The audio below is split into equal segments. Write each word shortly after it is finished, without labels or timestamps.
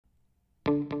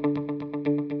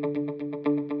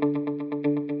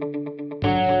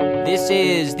This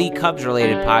is the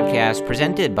Cubs-related podcast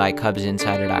presented by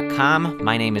CubsInsider.com.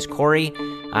 My name is Corey.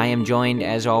 I am joined,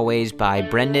 as always, by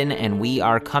Brendan, and we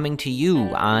are coming to you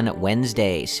on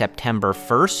Wednesday, September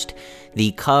 1st.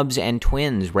 The Cubs and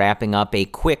Twins wrapping up a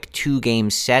quick two-game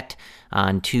set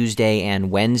on Tuesday and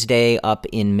Wednesday up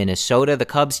in Minnesota. The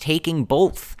Cubs taking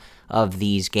both of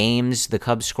these games. The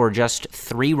Cubs score just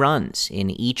 3 runs in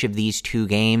each of these two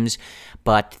games,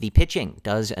 but the pitching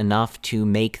does enough to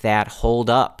make that hold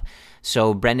up.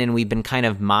 So, Brendan, we've been kind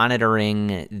of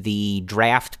monitoring the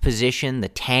draft position, the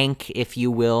tank, if you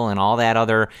will, and all that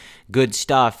other good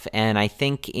stuff. And I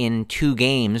think in 2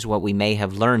 games, what we may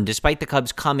have learned, despite the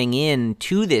Cubs coming in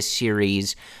to this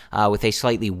series with a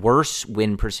slightly worse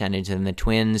win percentage than the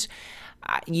Twins,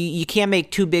 you can't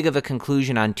make too big of a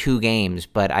conclusion on 2 games,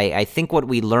 but I think what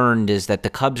we learned is that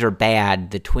the Cubs are bad.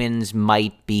 The Twins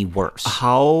might be worse.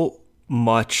 How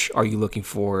much are you looking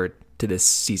forward to this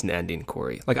season ending,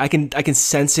 Corey? Like I can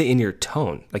sense it in your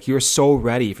tone. Like you're so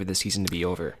ready for the season to be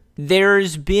over.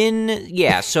 There's been,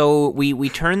 so we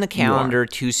turn the calendar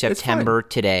to September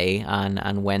today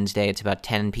on Wednesday. It's about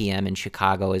 10 p.m. in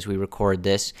Chicago as we record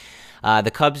this.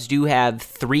 The Cubs do have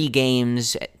 3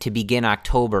 games to begin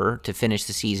October to finish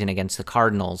the season against the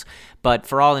Cardinals, but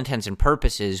for all intents and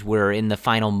purposes, we're in the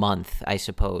final month, I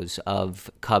suppose, of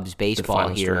Cubs baseball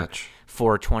here stretch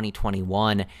for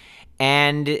 2021.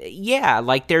 And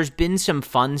there's been some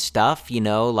fun stuff,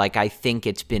 I think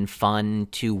it's been fun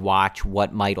to watch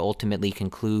what might ultimately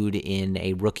conclude in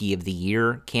a Rookie of the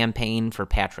Year campaign for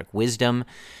Patrick Wisdom.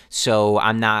 So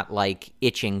I'm not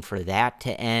itching for that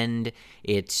to end.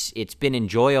 It's been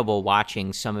enjoyable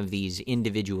watching some of these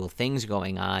individual things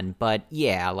going on, but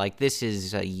this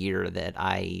is a year that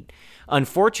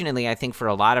unfortunately, I think for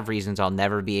a lot of reasons I'll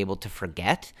never be able to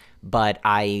forget, but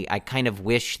I kind of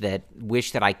wish that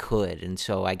I could, and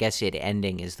so I guess it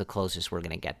ending is the closest we're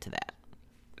going to get to that.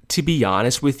 To be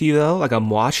honest with you, though, I'm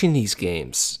watching these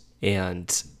games,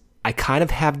 and I kind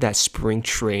of have that spring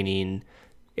training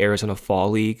Arizona Fall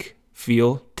League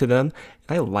feel to them.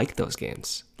 I like those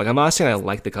games. I'm not saying I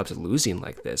like the Cubs losing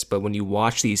like this, but when you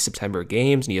watch these September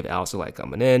games and you have Alzolay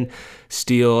coming in,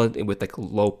 Steele with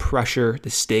low pressure, the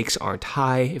stakes aren't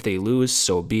high. If they lose,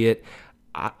 so be it.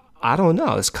 I don't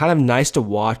know. It's kind of nice to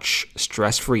watch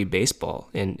stress-free baseball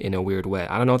in a weird way.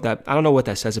 I don't know what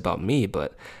that says about me,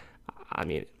 but I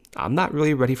mean, I'm not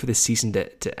really ready for the season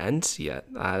to end yet.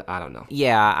 I don't know.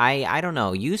 Yeah, I don't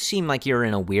know. You seem like you're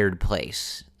in a weird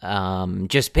place.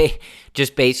 Just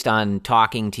based on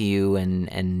talking to you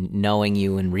and knowing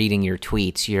you and reading your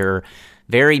tweets, you're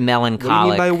very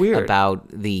melancholic about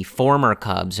the former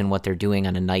Cubs and what they're doing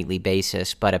on a nightly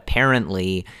basis, but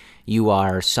apparently you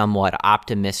are somewhat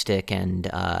optimistic and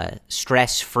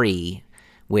stress-free,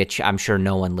 which I'm sure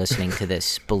no one listening to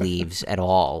this believes at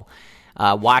all.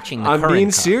 Watching the current Cubs.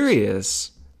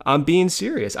 I'm being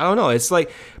serious. I don't know.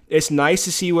 It's nice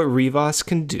to see what Rivas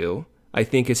can do. I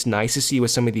think it's nice to see what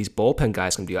some of these bullpen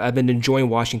guys can do. I've been enjoying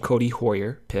watching Cody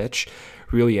Hoyer pitch.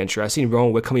 Really interesting.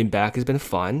 Rowan Wick coming back has been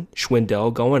fun.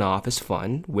 Schwindel going off is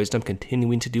fun. Wisdom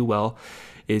continuing to do well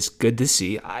is good to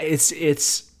see.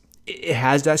 It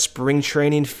has that spring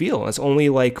training feel. It's only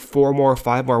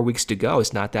 5 more weeks to go.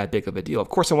 It's not that big of a deal. Of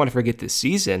course, I want to forget this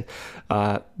season,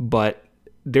 but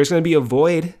there's going to be a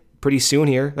void pretty soon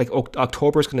here.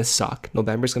 October is going to suck.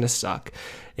 November is going to suck.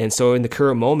 And so in the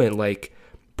current moment,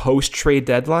 post-trade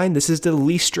deadline, this is the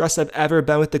least stressed I've ever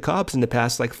been with the Cubs in the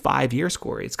past 5 years,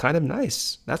 Corey. It's kind of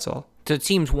nice. That's all. So it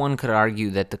seems one could argue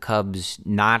that the Cubs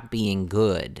not being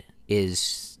good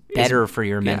is better for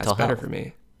your mental health. Yeah, it's better for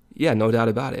me. Yeah, no doubt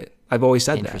about it. I've always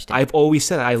said that. I've always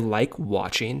said I like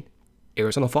watching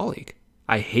Arizona Fall League.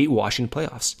 I hate watching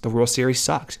playoffs. The World Series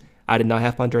sucks. I did not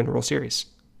have fun during the World Series.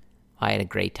 I had a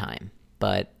great time,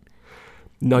 but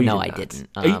No, I didn't.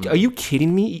 Are you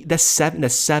kidding me? The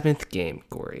seventh game,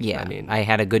 Corey. Yeah, I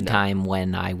had a good time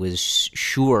when I was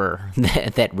sure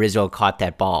that Rizzo caught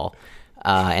that ball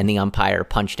and the umpire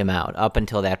punched him out. Up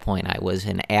until that point, I was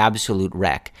an absolute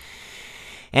wreck.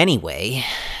 Anyway,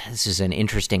 this is an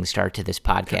interesting start to this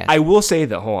podcast. I will say,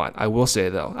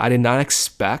 though, I did not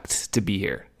expect to be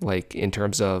here, in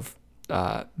terms of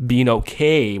being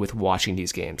okay with watching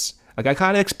these games. I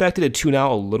kind of expected to tune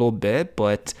out a little bit,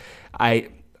 but I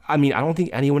don't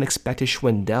think anyone expected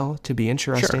Schwindel to be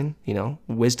interesting, sure.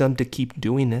 Wisdom to keep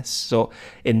doing this. So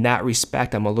in that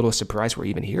respect, I'm a little surprised we're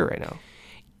even here right now.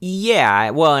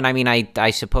 Yeah, well, and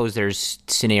I suppose there's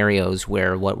scenarios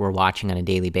where what we're watching on a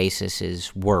daily basis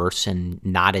is worse and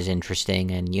not as interesting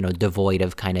and, devoid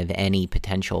of kind of any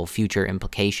potential future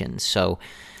implications. So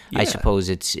yeah. I suppose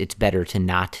it's better to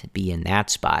not be in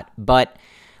that spot. But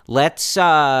let's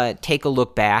take a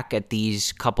look back at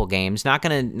these couple games. Not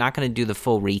gonna do the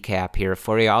full recap here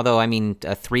for you. Although a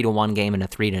 3-1 game and a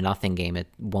 3-0 game, it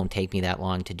won't take me that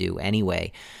long to do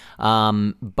anyway.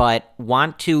 But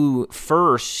want to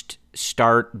first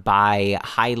start by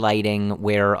highlighting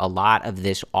where a lot of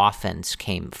this offense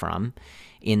came from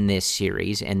in this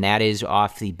series, and that is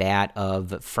off the bat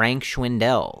of Frank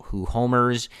Schwindel, who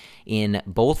homers in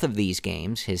both of these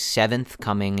games, his 7th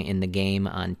coming in the game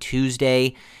on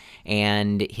Tuesday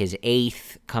and his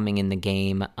 8th coming in the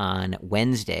game on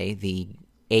Wednesday. The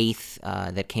 8th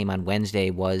that came on Wednesday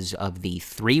was of the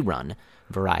 3-run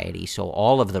variety, so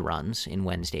all of the runs in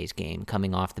Wednesday's game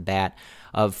coming off the bat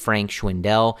of Frank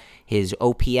Schwindel. His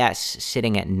OPS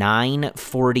sitting at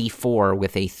 944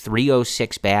 with a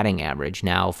 306 batting average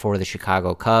now for the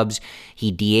Chicago Cubs. He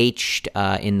DH'd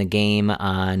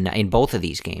in both of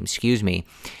these games,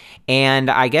 And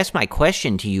I guess my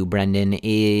question to you, Brendan,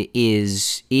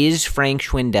 is Frank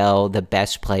Schwindel the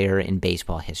best player in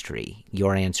baseball history?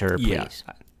 Your answer, please.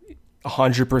 Yeah,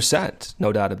 100%,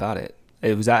 no doubt about it.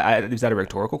 Was that a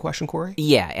rhetorical question, Corey?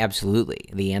 Yeah, absolutely.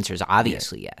 The answer is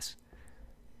obviously yes.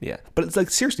 Yeah, but it's like,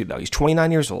 seriously though, he's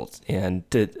 29 years old, and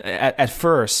at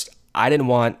first I didn't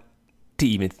want to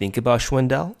even think about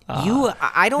Schwindel.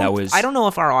 I don't know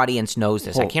if our audience knows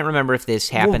this. I can't remember if this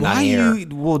happened on air.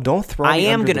 Don't throw me I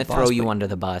am going to throw you under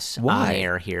the bus on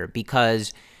air here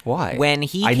because when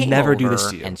he came over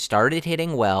and started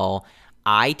hitting well,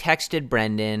 I texted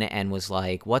Brendan and was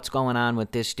like, what's going on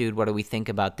with this dude? What do we think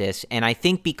about this? And I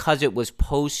think because it was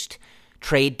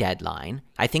post-trade deadline,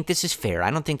 I think this is fair.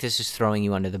 I don't think this is throwing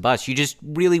you under the bus. You just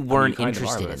really weren't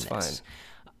interested in this. Fine.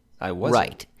 I wasn't.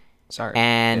 Right. Sorry.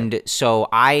 And so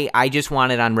I just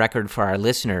wanted on record for our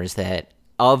listeners that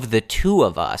of the two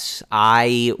of us,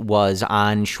 I was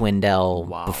on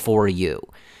Schwindel before you.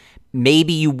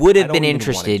 Maybe you would have been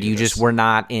interested. You just were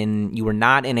not in. You were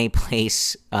not in a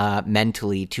place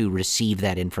mentally to receive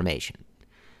that information.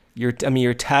 You're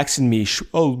texting me.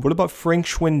 What about Frank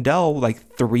Schwindel?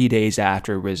 Like 3 days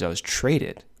after Rizzo's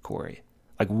traded, Corey.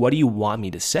 Like, what do you want me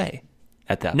to say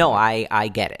at that? No, point? I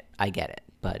get it.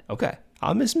 But okay.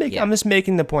 I'm just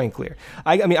making the point clear.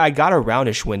 I got around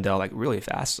to Schwindel like really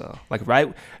fast though. Like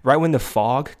right when the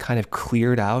fog kind of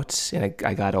cleared out and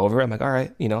I got over it, I'm like, all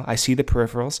right, I see the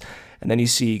peripherals. And then you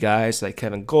see guys like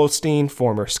Kevin Goldstein,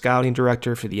 former scouting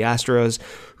director for the Astros,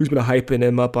 who's been hyping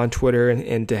him up on Twitter,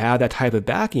 and to have that type of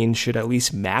backing should at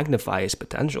least magnify his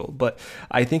potential. But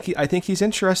I think he's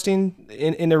interesting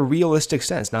in a realistic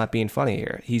sense, not being funny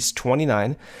here. He's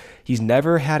 29. He's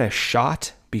never had a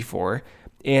shot before.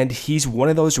 And he's one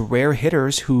of those rare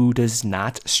hitters who does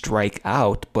not strike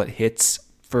out, but hits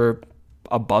for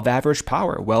above average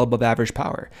power, well above average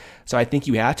power. So I think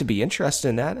you have to be interested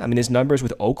in that. His numbers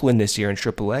with Oakland this year in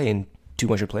AAA in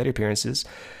 200 plate appearances,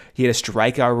 he had a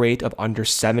strikeout rate of under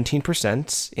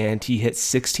 17%, and he hit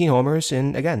 16 homers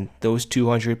in, again, those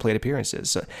 200 plate appearances.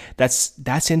 So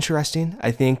that's interesting. I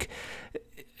think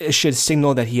it should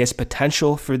signal that he has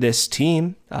potential for this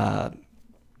team.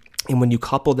 And when you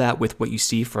couple that with what you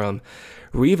see from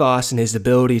Rivas and his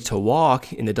ability to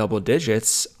walk in the double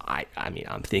digits,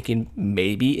 I'm thinking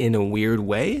maybe in a weird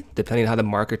way, depending on how the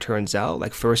market turns out,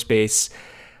 like first base,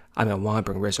 I want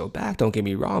to bring Rizzo back, don't get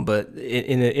me wrong, but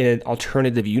in an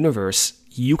alternative universe,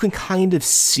 you can kind of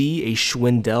see a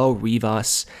Schwindel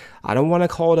Rivas, I don't want to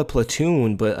call it a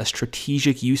platoon, but a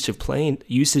strategic usage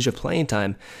of playing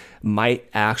time might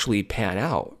actually pan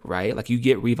out, right? Like you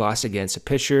get Rivas against a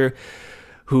pitcher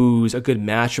who's a good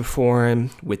matchup for him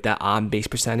with that on-base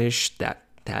percentage that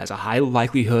has a high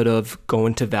likelihood of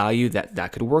going to value,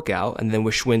 that could work out. And then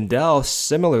with Schwindel,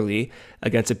 similarly,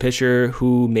 against a pitcher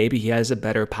who maybe he has a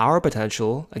better power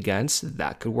potential against,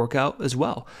 that could work out as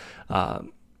well.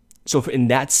 So in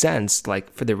that sense,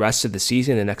 like for the rest of the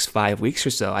season, the next 5 weeks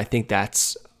or so, I think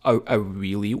that's a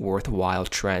really worthwhile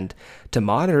trend to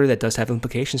monitor that does have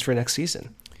implications for next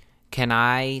season. Can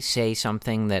I say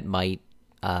something that might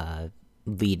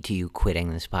lead to you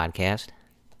quitting this podcast?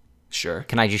 Sure.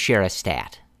 Can I just share a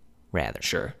stat, rather?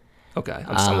 Sure. Okay.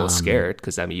 I'm just a little scared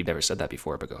because you've never said that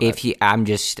before, but go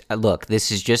ahead. Look,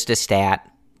 this is just a stat.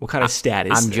 What kind of stat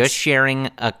is this? I'm just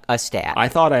sharing a stat. I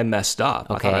thought I messed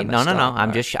up. Okay. No.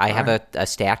 I have a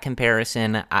stat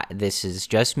comparison. This is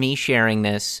just me sharing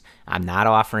this. I'm not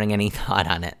offering any thought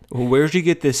on it. Well, where did you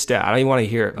get this stat? I don't even want to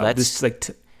hear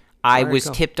it. I was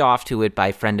tipped off to it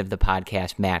by friend of the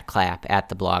podcast, Matt Clapp, at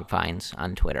the Blog Finds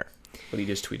on Twitter. What, did he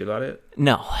just tweet about it?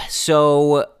 No.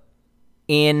 So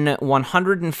in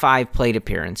 105 plate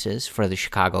appearances for the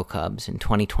Chicago Cubs in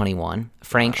 2021,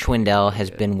 Frank Schwindel has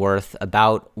been worth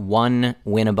about one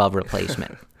win above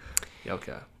replacement.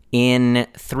 Okay. In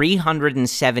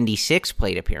 376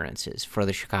 plate appearances for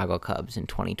the Chicago Cubs in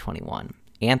 2021,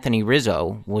 Anthony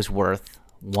Rizzo was worth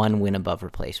 1 win above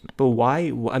replacement. But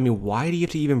why? I mean, why do you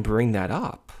have to even bring that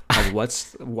up? Why?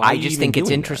 I just think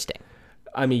it's interesting.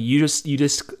 I mean, you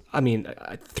just. I mean,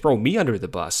 throw me under the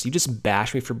bus. You just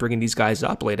bash me for bringing these guys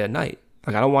up late at night.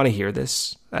 Like, I don't want to hear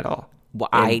this at all. Well,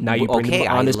 now you bring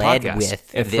them on this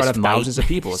podcast in front of thousands of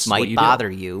people. This might bother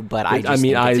you, but I just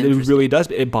mean, think it's it really does.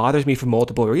 It bothers me for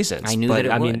multiple reasons. I knew that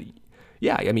it would.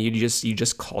 Yeah, I mean, you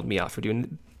just called me out for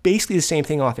doing basically the same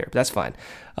thing off here, but that's fine.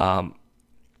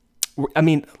 I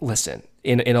mean, listen,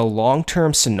 in a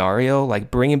long-term scenario, like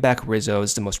bringing back Rizzo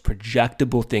is the most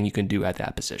projectable thing you can do at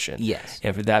that position. Yes.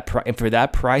 And for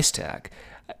that price tag,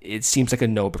 it seems like a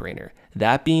no-brainer.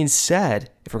 That being said,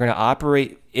 if we're going to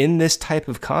operate in this type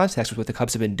of context with what the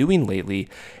Cubs have been doing lately,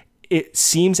 it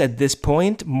seems at this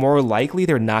point more likely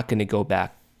they're not going to go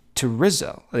back to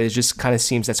Rizzo. It just kind of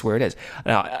seems that's where it is.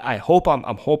 Now, I hope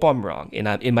I'm wrong. And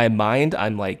in my mind,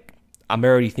 I'm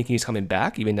already thinking he's coming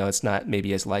back, even though it's not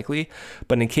maybe as likely.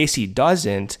 But in case he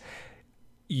doesn't,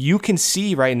 you can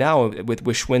see right now with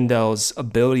Schwindel's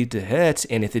ability to hit,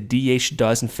 and if the DH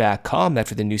does in fact come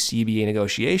after the new CBA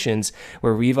negotiations,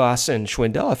 where Rivas and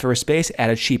Schwindel at first base at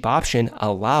a cheap option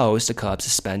allows the Cubs to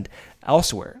spend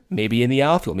elsewhere, maybe in the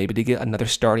outfield, maybe to get another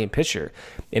starting pitcher.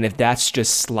 And if that's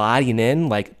just sliding in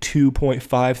like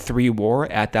 2.53 WAR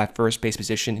at that first base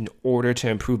position in order to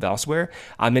improve elsewhere,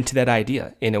 I'm into that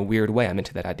idea. In a weird way, I'm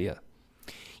into that idea.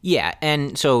 Yeah,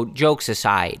 and so jokes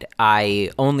aside,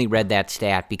 I only read that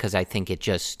stat because I think it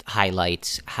just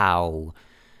highlights how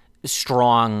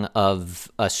strong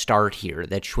of a start here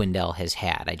that Schwindel has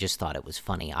had. I just thought it was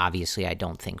funny. Obviously, I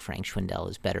don't think Frank Schwindel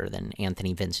is better than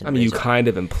Anthony Vincent I mean, Rizzo. You kind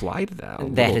of implied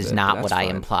that. That is not what I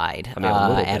implied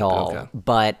at all. Okay.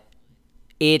 But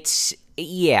it's...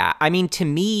 Yeah, I mean, to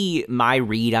me, my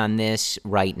read on this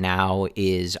right now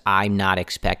is I'm not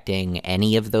expecting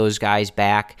any of those guys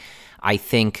back. I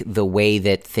think the way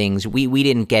that things we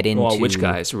didn't get into. Well, which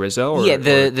guys, Rizzo?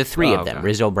 The three of them,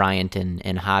 Rizzo, Bryant, and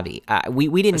Javi.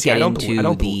 We didn't get into I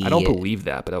don't believe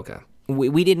that, but okay.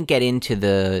 We didn't get into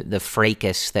the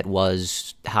fracas that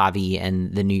was Javi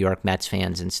and the New York Mets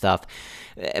fans and stuff.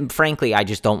 And frankly, I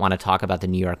just don't want to talk about the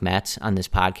New York Mets on this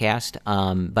podcast.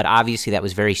 But obviously, that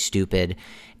was very stupid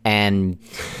and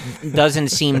doesn't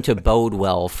seem to bode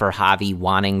well for Javi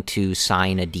wanting to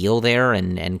sign a deal there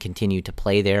and continue to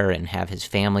play there and have his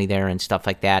family there and stuff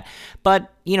like that.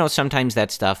 But, sometimes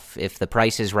that stuff, if the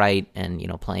price is right and,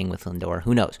 playing with Lindor,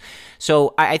 who knows?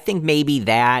 So I think maybe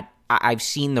that I've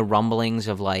seen the rumblings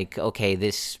of like, okay,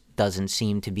 this doesn't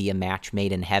seem to be a match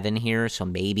made in heaven here. So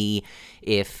maybe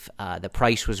if the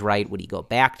price was right, would he go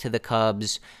back to the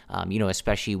Cubs?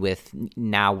 Especially with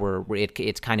now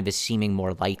it's kind of seeming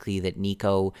more likely that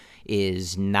Nico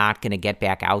is not going to get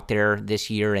back out there this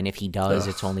year. And if he does,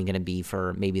 it's only going to be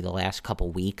for maybe the last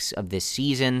couple weeks of this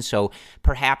season. So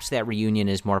perhaps that reunion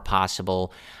is more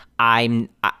possible.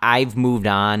 I've moved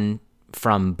on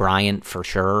from Bryant for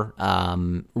sure.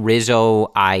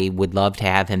 Rizzo, I would love to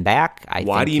have him back.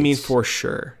 Why do you mean for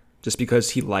sure? Just because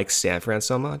he likes San Fran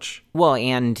so much? Well,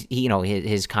 and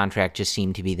his contract just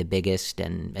seemed to be the biggest,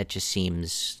 and it just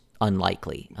seems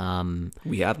unlikely.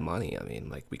 We have money. I mean,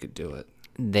 we could do it.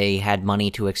 They had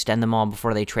money to extend them all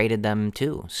before they traded them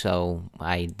too, so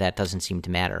that doesn't seem to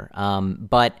matter.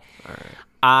 But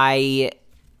right.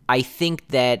 I think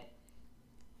that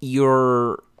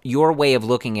your way of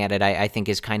looking at it, I think,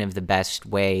 is kind of the best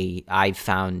way I've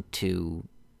found to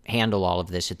handle all of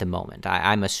this at the moment.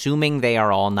 I'm assuming they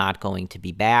are all not going to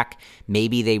be back.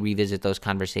 Maybe they revisit those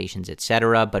conversations,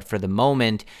 etc. But for the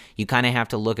moment, you kind of have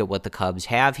to look at what the Cubs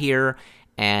have here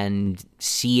and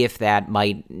see if that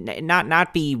might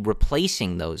not be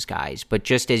replacing those guys, but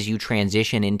just as you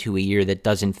transition into a year that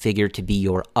doesn't figure to be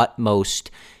your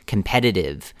utmost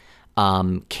competitive,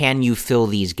 can you fill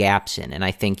these gaps in? And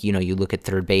I think, you look at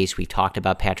third base. We talked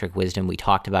about Patrick Wisdom. We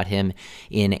talked about him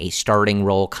in a starting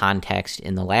role context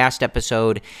in the last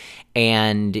episode.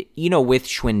 And, with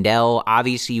Schwindel,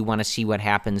 obviously you want to see what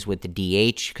happens with the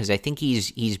DH because I think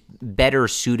he's better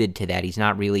suited to that. He's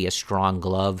not really a strong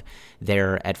glove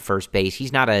there at first base.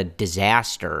 He's not a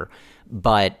disaster,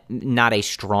 but not a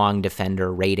strong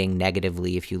defender, rating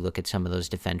negatively if you look at some of those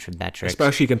defensive metrics.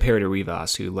 Especially compared to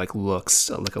Rivas, who looks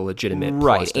like a legitimate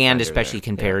right, and especially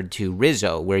compared to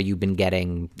Rizzo, where you've been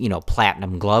getting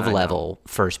platinum glove level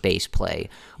first base play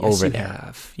over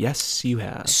there. Yes, you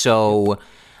have. So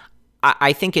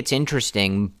I think it's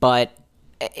interesting, but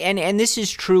and this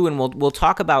is true, and we'll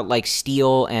talk about like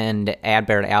Steele and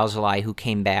Adbert Alzolay, who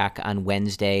came back on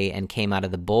Wednesday and came out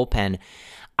of the bullpen.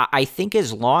 I think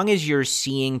as long as you're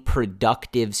seeing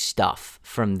productive stuff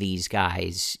from these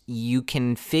guys, you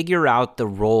can figure out the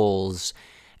roles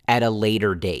at a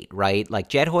later date, right? Like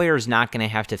Jed Hoyer is not going to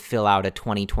have to fill out a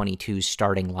 2022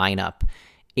 starting lineup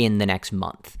in the next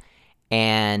month.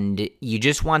 And you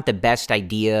just want the best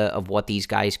idea of what these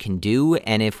guys can do.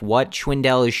 And if what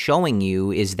Schwindel is showing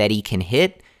you is that he can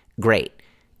hit, great.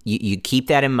 You keep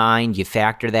that in mind, you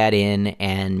factor that in,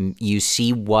 and you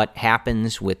see what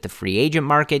happens with the free agent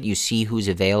market. You see who's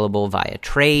available via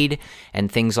trade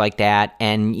and things like that.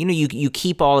 And, you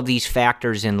keep all of these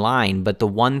factors in line, but the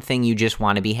one thing you just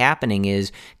want to be happening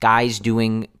is guys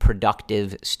doing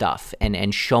productive stuff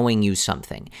and showing you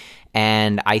something.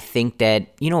 And I think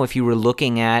that, if you were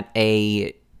looking at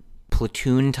a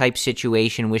platoon type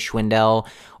situation with Schwindel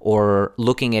or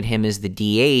looking at him as the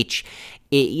DH,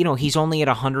 he's only at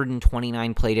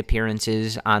 129 plate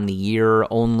appearances on the year,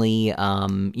 only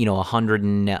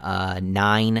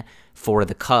 109 for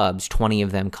the Cubs, 20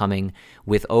 of them coming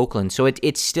with Oakland. So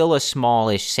it's still a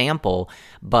smallish sample,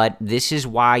 but this is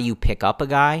why you pick up a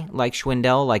guy like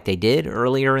Schwindel, like they did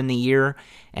earlier in the year,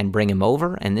 and bring him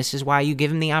over. And this is why you give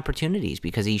him the opportunities,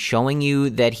 because he's showing you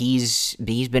that he's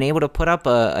been able to put up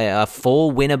a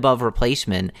full win above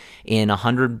replacement in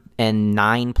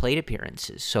 109 plate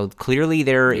appearances. So clearly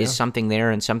there is something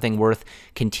there and something worth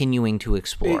continuing to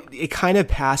explore. It kind of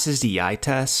passes the eye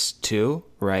test too,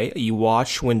 right? You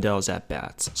watch Schwindel's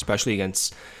at-bats, especially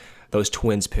against those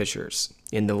Twins pitchers.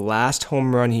 In the last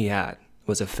home run he had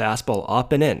was a fastball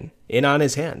up and in on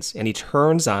his hands, and he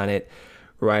turns on it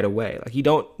right away. Like, you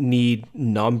don't need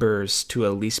numbers to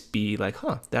at least be like,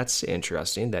 that's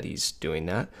interesting that he's doing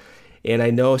that. And I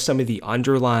know some of the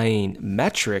underlying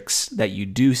metrics that you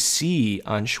do see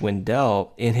on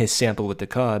Schwindel in his sample with the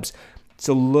Cubs, it's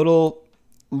a little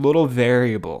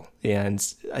variable. And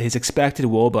his expected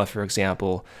WOBA, for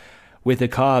example, with the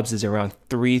Cubs is around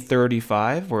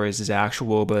 335, whereas his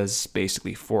actual WOBA is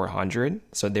basically 400.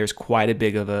 So there's quite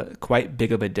big of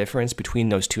a difference between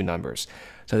those two numbers.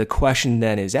 So the question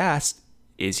then is asked,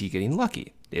 is he getting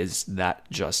lucky? Is that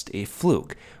just a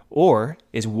fluke? Or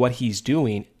is what he's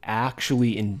doing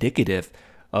actually indicative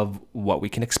of what we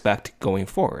can expect going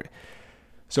forward?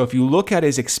 So if you look at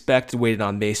his expected weighted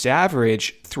on base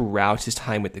average throughout his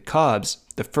time with the Cubs,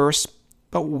 the first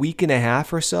about week and a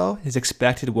half or so, his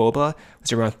expected WOBA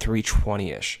was around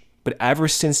 320-ish. But ever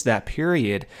since that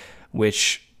period,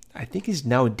 which I think is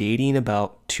now dating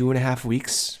about 2.5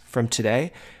 weeks from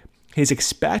today, his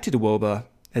expected WOBA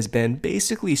has been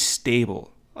basically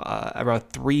stable, around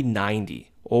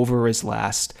 390 over his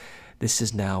last,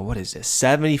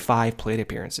 75 plate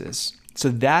appearances. So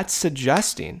that's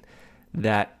suggesting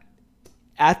that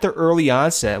at the early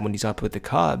onset when he's up with the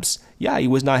Cubs, he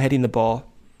was not hitting the ball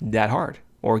that hard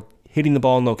or hitting the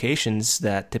ball in locations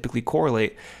that typically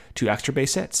correlate to extra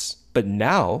base hits. But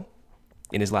now,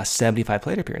 in his last 75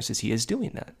 plate appearances, he is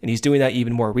doing that. And he's doing that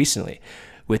even more recently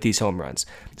with these home runs.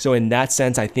 So in that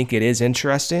sense, I think it is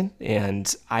interesting.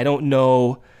 And I don't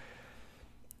know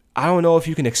if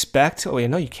you can expect, I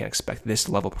know you can't expect this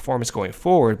level of performance going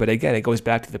forward. But again, it goes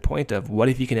back to the point of what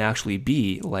if you can actually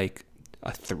be like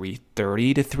a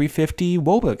 330 to 350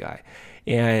 WOBA guy?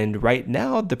 And right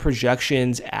now, the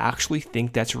projections actually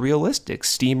think that's realistic.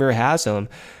 Steamer has him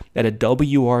at a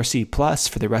WRC plus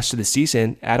for the rest of the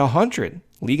season at 100,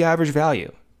 league average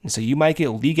value. And so you might get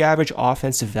league average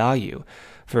offensive value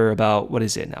for about,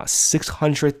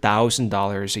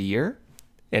 $600,000 a year.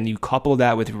 And you couple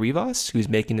that with Rivas, who's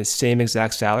making the same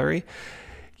exact salary,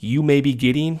 you may be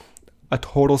getting a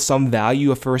total sum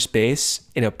value of first base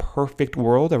in a perfect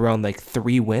world around like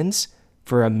 3 wins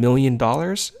for $1 million.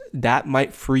 That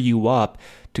might free you up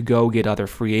to go get other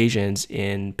free agents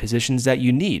in positions that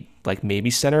you need, like maybe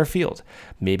center field,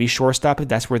 maybe shortstop, if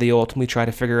that's where they ultimately try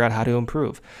to figure out how to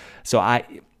improve. So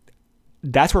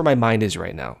that's where my mind is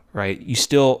right now, right? You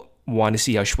still want to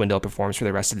see how Schwindel performs for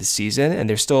the rest of the season, and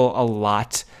there's still a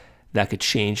lot that could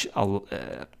change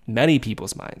many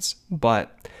people's minds.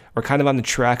 But we're kind of on the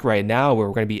track right now where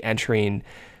we're going to be entering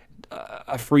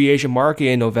a free agent market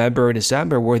in November and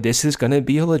December where this is going to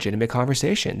be a legitimate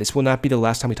conversation. This will not be the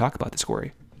last time we talk about this,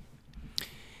 Corey.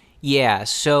 Yeah,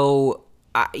 so,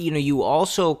 you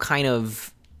also kind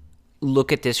of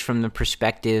look at this from the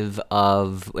perspective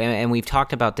of, and we've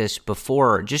talked about this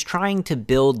before, just trying to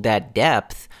build that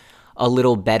depth a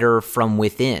little better from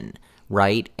within,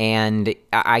 right? And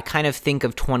I kind of think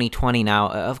of 2020 now.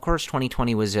 Of course,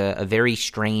 2020 was a very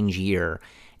strange year,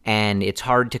 and it's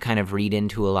hard to kind of read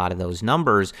into a lot of those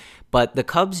numbers, but the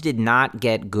Cubs did not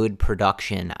get good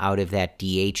production out of that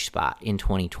DH spot in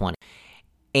 2020.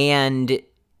 And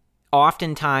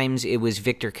oftentimes it was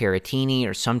Victor Caratini,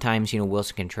 or sometimes,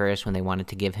 Wilson Contreras when they wanted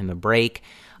to give him a break.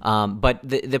 But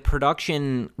the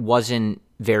production wasn't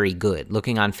very good.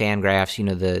 Looking on Fangraphs,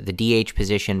 the DH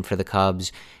position for the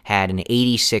Cubs had an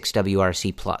 86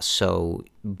 WRC plus, so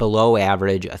below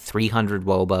average, a 300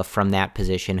 WOBA from that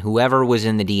position, whoever was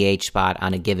in the DH spot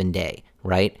on a given day,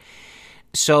 right?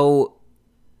 So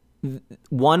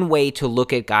one way to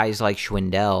look at guys like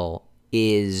Schwindel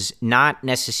is not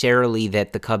necessarily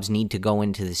that the Cubs need to go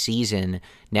into the season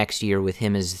next year with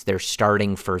him as their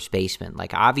starting first baseman.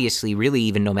 Like, obviously, really,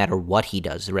 even no matter what he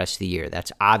does the rest of the year, that's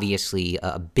obviously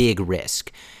a big risk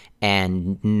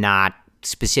and not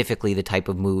specifically the type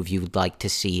of move you would like to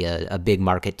see a big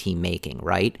market team making,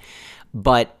 right?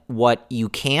 But what you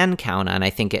can count on, I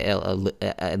think,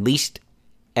 at least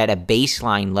at a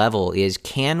baseline level, is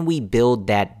can we build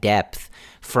that depth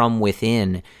from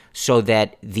within so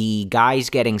that the guys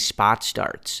getting spot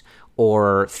starts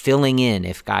or filling in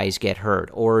if guys get hurt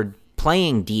or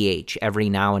playing DH every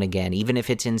now and again, even if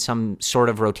it's in some sort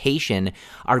of rotation,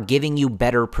 are giving you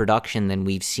better production than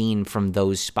we've seen from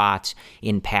those spots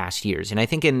in past years. And I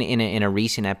think in a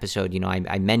recent episode,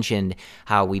 I mentioned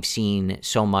how we've seen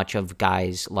so much of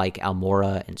guys like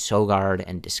Almora and Sogard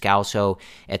and Descalso,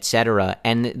 etc.,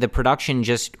 and the production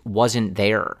just wasn't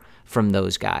there from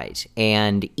those guys.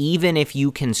 And even if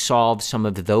you can solve some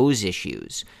of those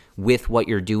issues with what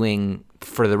you're doing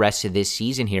for the rest of this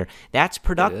season here, that's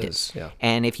productive. It is, yeah.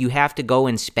 And if you have to go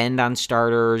and spend on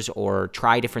starters or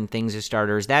try different things as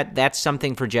starters, that's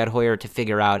something for Jed Hoyer to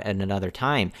figure out at another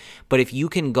time. But if you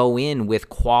can go in with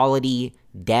quality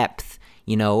depth,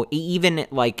 even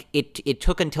like it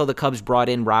took until the Cubs brought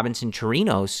in Robinson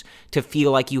Chirinos to feel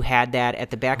like you had that at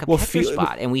the backup catcher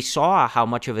spot. And we saw how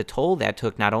much of a toll that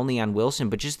took, not only on Wilson,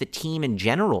 but just the team in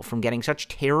general, from getting such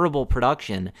terrible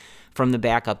production from the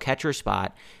backup catcher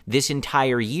spot this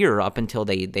entire year up until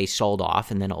they sold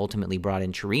off and then ultimately brought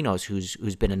in Chirinos,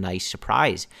 who's been a nice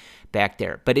surprise back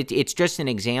there. But it's just an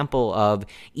example of,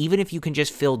 even if you can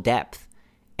just fill depth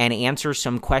and answer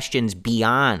some questions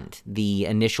beyond the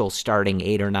initial starting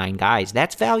 8 or 9 guys,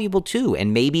 that's valuable too.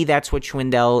 And maybe that's what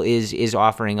Schwindel is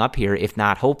offering up here, if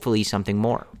not, hopefully, something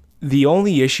more. The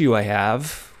only issue I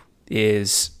have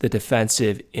is the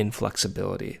defensive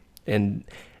inflexibility. And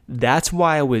that's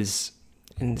why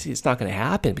and it's not going to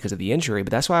happen because of the injury, but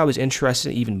that's why I was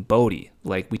interested in even Bodie.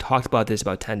 Like, we talked about this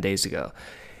about 10 days ago.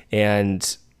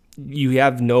 And you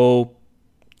have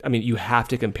you have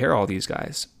to compare all these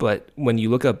guys. But when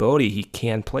you look at Bodie, he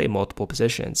can play multiple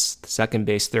positions, second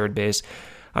base, third base.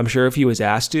 I'm sure if he was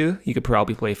asked to, he could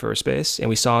probably play first base. And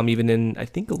we saw him even in, I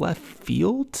think, left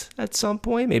field at some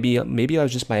point. Maybe that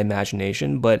was just my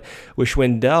imagination. But with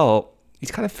Schwindel,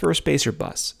 he's kind of first base or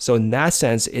bust. So in that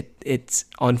sense, it's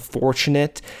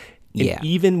unfortunate. Yeah. And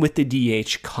even with the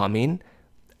DH coming,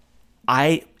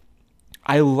 I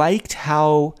liked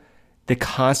how the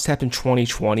concept in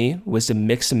 2020 was to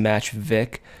mix and match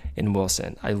Vic and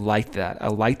Wilson. I like that. I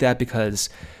like that because,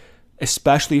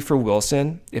 especially for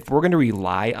Wilson, if we're going to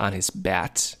rely on his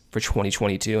bat for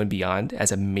 2022 and beyond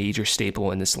as a major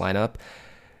staple in this lineup,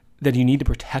 then you need to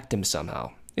protect him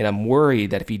somehow. And I'm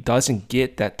worried that if he doesn't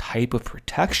get that type of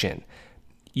protection,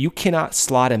 you cannot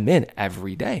slot him in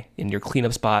every day in your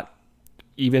cleanup spot,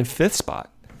 even fifth spot.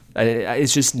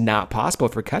 It's just not possible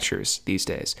for catchers these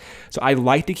days. So I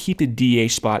like to keep the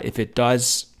DH spot, if it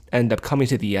does end up coming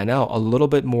to the NL, a little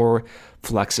bit more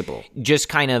flexible. Just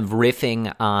kind of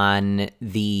riffing on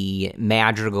the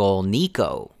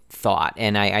Madrigal-Nico thought,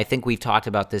 and I think we've talked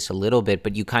about this a little bit,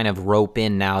 but you kind of rope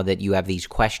in now that you have these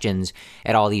questions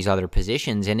at all these other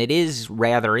positions, and it is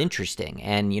rather interesting.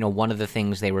 And, one of the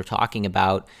things they were talking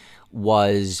about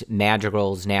was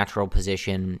Madrigal's natural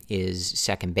position is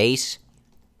second base.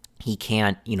 He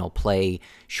can't, play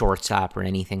shortstop or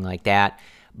anything like that.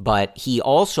 But he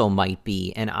also might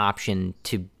be an option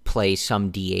to play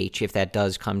some DH if that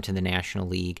does come to the National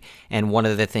League. And one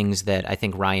of the things that I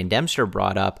think Ryan Dempster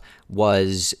brought up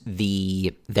was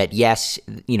yes,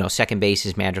 second base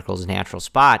is Madrigal's natural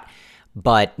spot,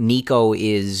 but Nico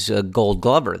is a Gold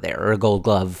Glover there, or a Gold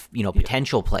Glove,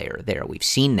 potential player there. We've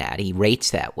seen that. He rates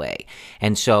that way.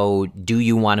 And so do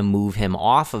you want to move him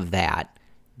off of that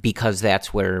because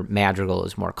that's where Madrigal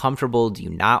is more comfortable? Do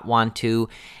you not want to?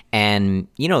 And,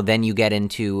 then you get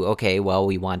into, okay, well,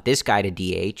 we want this guy to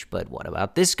DH, but what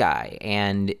about this guy?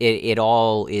 And it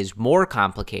all is more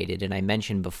complicated. And I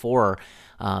mentioned before,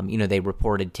 they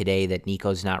reported today that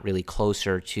Nico's not really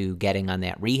closer to getting on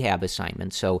that rehab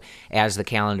assignment. So as the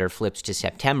calendar flips to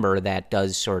September, that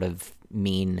does sort of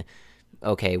mean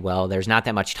okay, well, there's not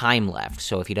that much time left.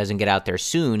 So if he doesn't get out there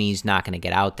soon, he's not going to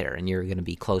get out there, and you're going to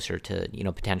be closer to,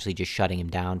 potentially just shutting him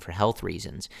down for health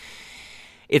reasons.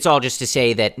 It's all just to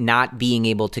say that not being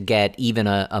able to get even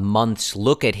a month's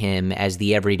look at him as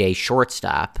the everyday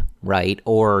shortstop, right,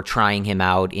 or trying him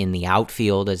out in the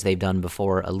outfield as they've done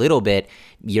before a little bit,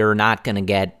 you're not going to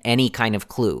get any kind of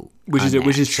clue. Which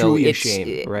is truly a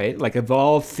shame, right? Like, of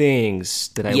all things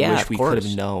that I wish we could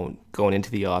have known going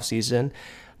into the offseason,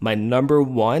 my number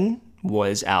one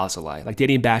was Alzolay. Like,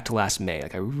 dating back to last May,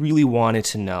 like, I really wanted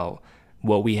to know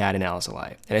what we had in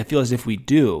Alzolay. And I feel as if we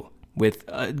do, with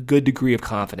a good degree of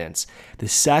confidence. The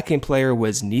second player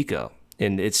was Nico.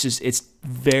 And it's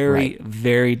very,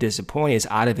 very disappointing. It's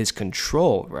out of his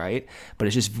control, right? But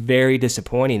it's just very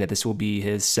disappointing that this will be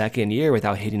his second year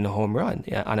without hitting a home run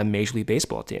on a Major League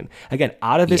Baseball team. Again,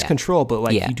 out of his control,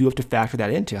 but you do have to factor that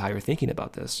into how you're thinking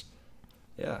about this.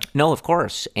 Yeah. No, of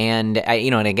course. And,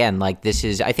 and again, like, this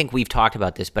is, I think we've talked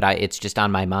about this, but it's just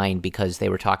on my mind because they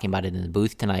were talking about it in the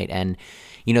booth tonight. And,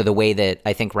 the way that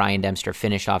I think Ryan Dempster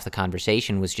finished off the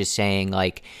conversation was just saying,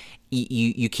 like,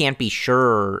 you can't be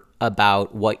sure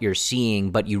about what you're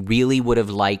seeing, but you really would have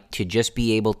liked to just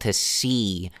be able to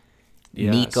see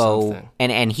Nico. Something.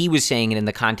 And he was saying it in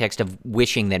the context of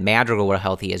wishing that Madrigal were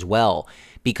healthy as well,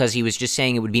 because he was just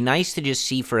saying it would be nice to just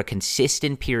see for a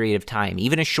consistent period of time,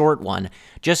 even a short one,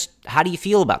 just how do you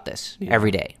feel about this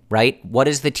every day, right? What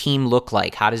does the team look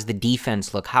like? How does the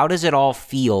defense look? How does it all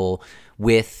feel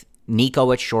with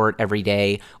Nico at short every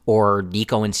day, or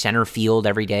Nico in center field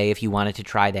every day if you wanted to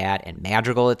try that, and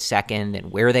Madrigal at second,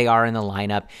 and where they are in the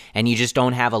lineup, and you just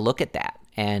don't have a look at that.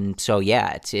 And so,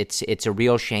 it's a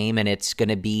real shame, and it's going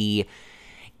to be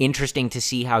interesting to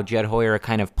see how Jed Hoyer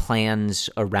kind of plans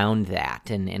around that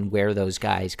and where those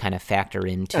guys kind of factor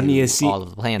into all of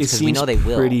the plans, because we know they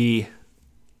will.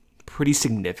 Pretty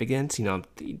significant. I'm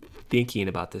thinking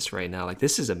about this right now. Like,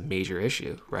 this is a major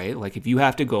issue, right? Like, if you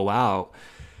have to go out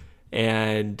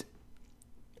and,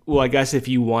 well, I guess if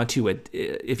you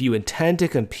intend to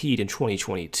compete in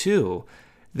 2022,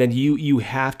 then you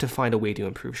have to find a way to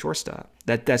improve shortstop.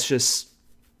 That's just,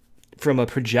 from a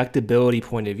projectability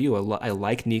point of view, I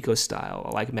like Nico's style.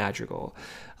 I like Madrigal.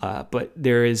 But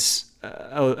there is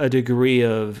a degree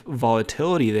of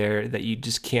volatility there that you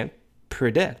just can't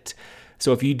predict.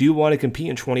 So if you do want to compete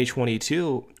in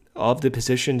 2022, of the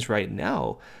positions right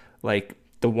now, like,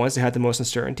 the ones that have the most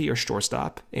uncertainty are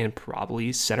shortstop and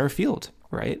probably center field,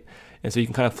 right? And so you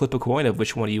can kind of flip a coin of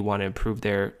which one do you want to improve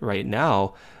there right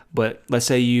now. But let's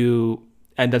say you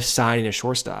end up signing a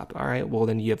shortstop. All right, well,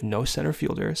 then you have no center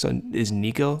fielder. So is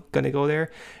Nico going to go there?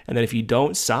 And then if you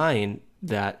don't sign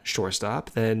that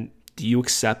shortstop, then do you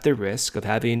accept the risk of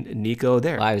having Nico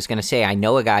there? Well, I was going to say, I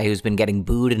know a guy who's been getting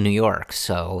booed in New York,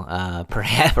 so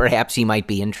perhaps he might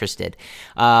be interested.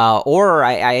 Or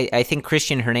I think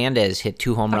Christian Hernandez hit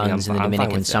 2 home runs in the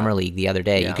Dominican Summer League the other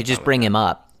day. You could just bring him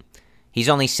up. He's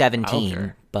only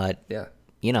 17, but,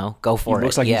 go for it. He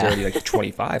looks like he's already like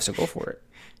 25, so go for it.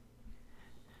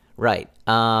 Right.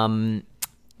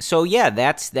 So,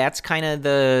 that's kind of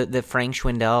the Frank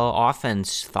Schwindel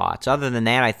offense thoughts. Other than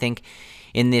that, I think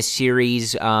in this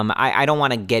series, I don't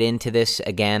want to get into this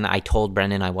again. I told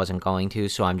Brendan I wasn't going to,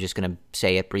 so I'm just going to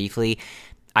say it briefly.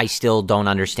 I still don't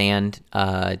understand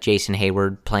Jason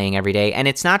Hayward playing every day. And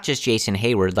it's not just Jason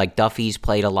Hayward. Like, Duffy's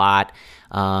played a lot,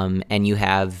 and you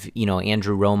have,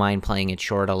 Andrew Romine playing at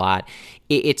short a lot.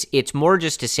 It's more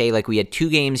just to say, like, we had 2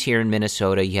 games here in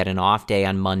Minnesota. You had an off day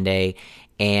on Monday,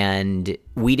 and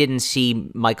we didn't see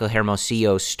Michael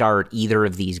Hermosillo start either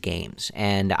of these games.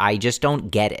 And I just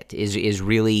don't get it, is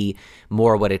really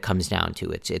more what it comes down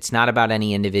to. It's not about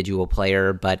any individual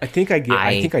player, but I think I do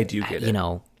get it.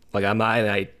 Like,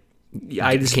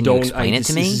 I just Can don't. You explain it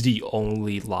to me? This is the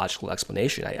only logical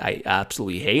explanation. I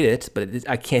absolutely hate it, but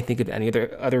I can't think of any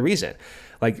other reason.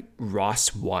 Like,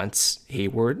 Ross wants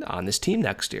Hayward on this team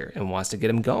next year and wants to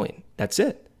get him going. That's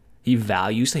it. He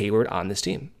values Hayward on this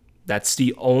team. That's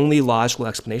the only logical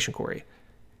explanation, Corey.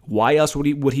 Why else would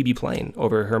he be playing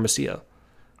over Hermosillo?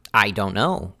 I don't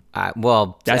know.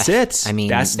 That's it. I mean,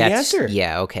 that's the answer.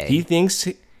 Yeah. Okay. He thinks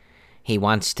he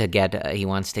wants to get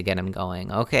him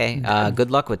going. Okay.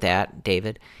 Good luck with that,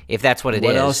 David. If that's what it is,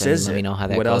 what else is let it? me know how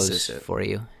that what goes else is it? for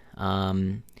you.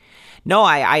 No,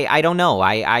 I don't know.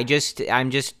 I'm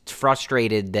just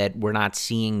frustrated that we're not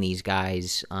seeing these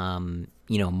guys,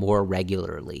 more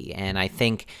regularly. And I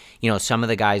think, some of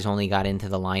the guys only got into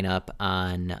the lineup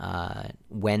on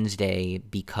Wednesday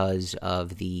because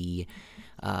of the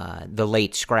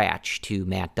late scratch to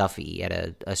Matt Duffy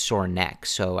at a sore neck.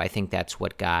 So I think that's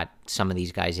what got some of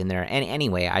these guys in there. And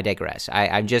anyway, I digress.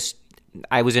 I'm just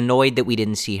I was annoyed that we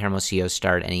didn't see Hermosillo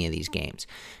start any of these games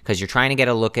because you're trying to get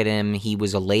a look at him. He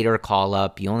was a later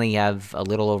call-up. You only have a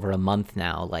little over a month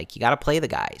now. Like, you got to play the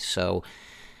guy. So,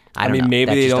 I don't know.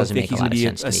 Maybe they don't think make he's going to be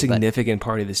a significant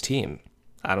part of this team.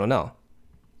 I don't know.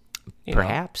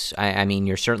 Perhaps. I mean,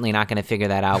 you're certainly not going to figure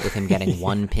that out with him getting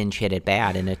one pinch hit at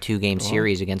bat in a 2-game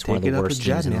series against one of the worst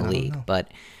teams in the league.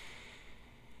 But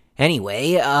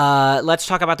anyway, let's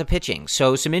talk about the pitching.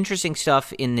 So some interesting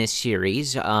stuff in this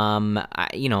series.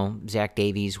 Zach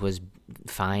Davies was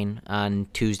fine on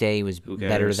Tuesday. He was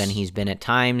better than he's been at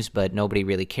times, but nobody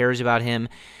really cares about him.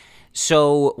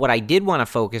 So what I did want to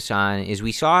focus on is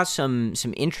we saw some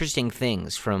interesting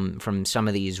things from some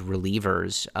of these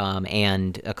relievers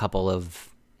and a couple of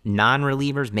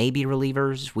non-relievers, maybe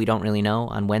relievers, we don't really know,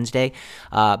 on Wednesday.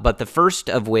 But the first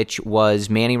of which was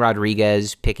Manny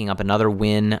Rodriguez picking up another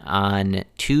win on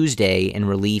Tuesday in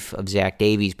relief of Zach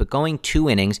Davies, but going 2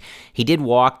 innings. He did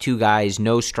walk 2 guys,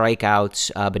 no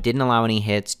strikeouts, but didn't allow any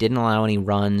hits, didn't allow any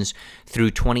runs, threw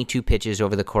 22 pitches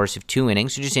over the course of 2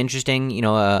 innings. So just interesting,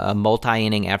 a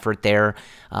multi-inning effort there.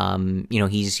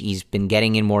 He's been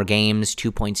getting in more games,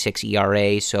 2.6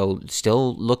 ERA, so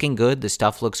still looking good. The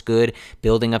stuff looks good,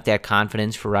 building up that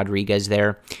confidence for Rodriguez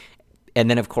there. And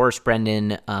then, of course,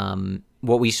 Brendan,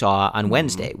 what we saw on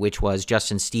Wednesday, which was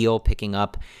Justin Steele picking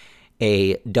up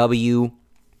a W,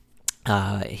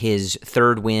 his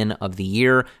 3rd win of the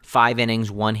year, 5 innings,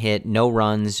 1 hit, no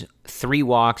runs, 3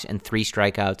 walks, and 3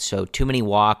 strikeouts. So too many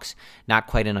walks, not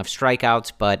quite enough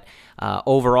strikeouts, but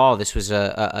overall this was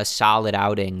a solid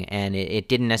outing, and it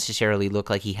didn't necessarily look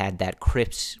like he had that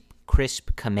crisp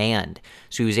command.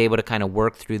 So he was able to kind of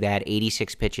work through that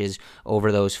 86 pitches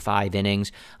over those 5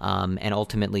 innings and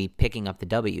ultimately picking up the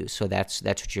W. So that's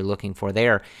what you're looking for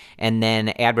there. And then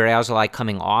Adbert Alzolay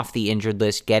coming off the injured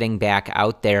list, getting back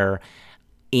out there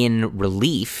in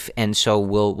relief, and so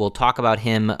we'll talk about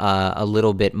him a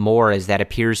little bit more, as that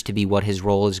appears to be what his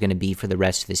role is going to be for the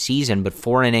rest of the season. But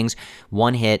 4 innings,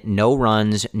 1 hit, no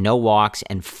runs, no walks,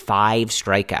 and 5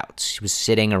 strikeouts. He was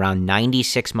sitting around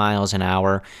 96 miles an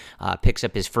hour, picks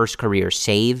up his first career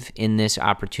save in this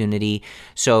opportunity.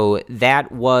 So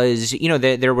that was,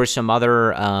 there were some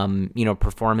other,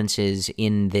 performances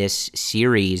in this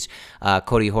series.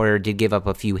 Cody Hoyer did give up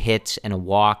a few hits and a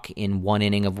walk in 1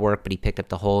 inning of work, but he picked up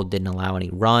the hold, didn't allow any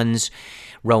runs.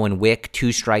 Rowan Wick, 2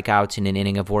 strikeouts in an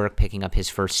inning of work, picking up his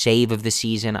first save of the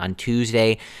season on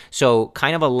Tuesday. So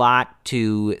kind of a lot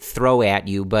to throw at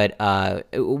you, but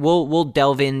we'll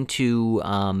delve into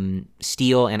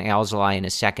Steele and Alzolay in a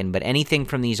second. But anything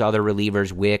from these other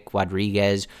relievers, Wick,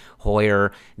 Rodriguez,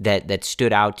 Hoyer, that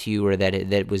stood out to you or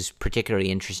that was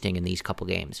particularly interesting in these couple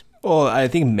games? Well, I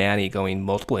think Manny going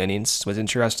multiple innings was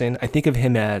interesting. I think of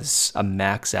him as a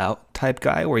max out type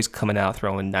guy where he's coming out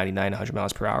throwing 99, 100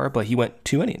 miles per hour, but he went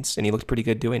 2 innings and he looked pretty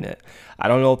good doing it. I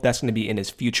don't know if that's going to be in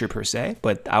his future per se,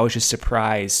 but I was just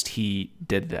surprised he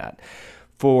did that.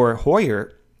 For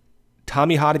Hoyer,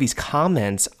 Tommy Hotovy's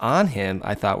comments on him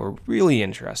I thought were really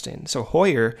interesting. So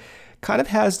Hoyer kind of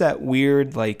has that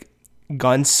weird,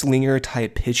 gunslinger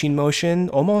type pitching motion,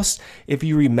 almost, if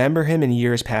you remember him in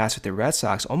years past with the Red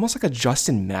Sox, almost like a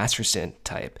Justin Masterson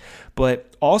type.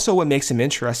 But also what makes him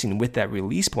interesting with that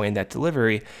release point, that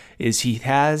delivery, is he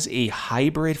has a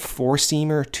hybrid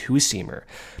 4-seamer, 2-seamer.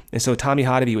 And so Tommy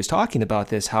Hotovy was talking about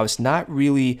this, how it's not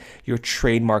really your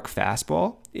trademark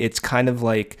fastball. It's kind of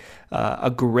like a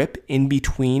grip in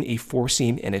between a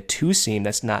 4-seam and a 2-seam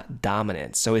that's not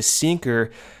dominant. So his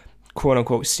sinker, quote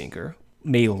unquote sinker,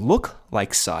 may look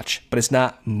like such, but it's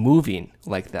not moving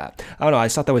like that. I don't know. I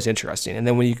just thought that was interesting. And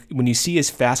then when you see his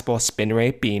fastball spin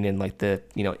rate being in the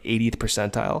 80th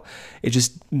percentile, it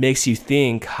just makes you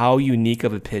think, how unique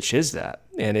of a pitch is that?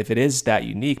 And if it is that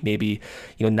unique, maybe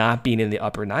not being in the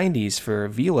upper 90s for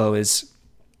velo is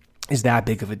that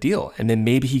big of a deal. And then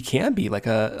maybe he can be like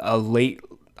a late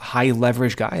high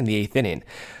leverage guy in the 8th inning.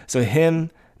 So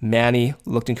him, Manny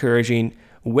looked encouraging.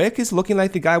 Wick is looking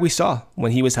like the guy we saw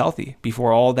when he was healthy,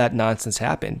 before all that nonsense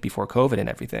happened, before COVID and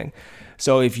everything.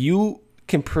 So if you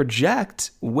can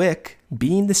project Wick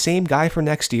being the same guy for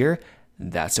next year,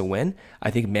 that's a win.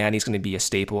 I think Manny's going to be a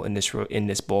staple in this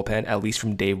bullpen, at least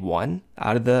from day one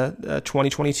out of the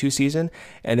 2022 season.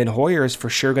 And then Hoyer is for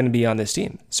sure going to be on this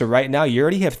team. So right now, you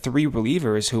already have 3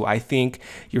 relievers who I think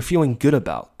you're feeling good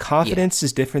about. Confidence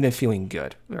is different than feeling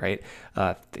good, right?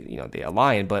 They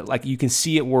align, but you can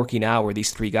see it working out where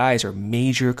these 3 guys are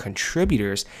major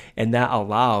contributors, and that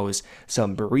allows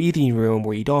some breathing room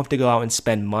where you don't have to go out and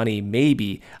spend money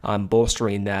maybe on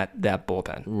bolstering that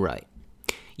bullpen. Right.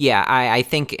 Yeah, I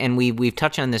think, and we've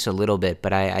touched on this a little bit,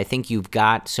 but I think you've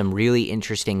got some really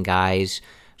interesting guys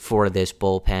for this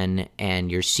bullpen,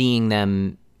 and you're seeing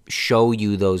them show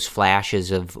you those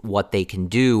flashes of what they can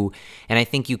do. And I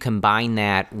think you combine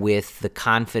that with the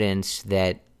confidence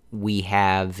that we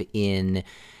have in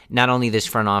not only this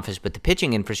front office, but the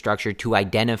pitching infrastructure to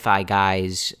identify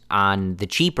guys on the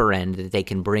cheaper end that they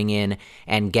can bring in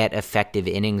and get effective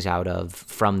innings out of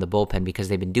from the bullpen, because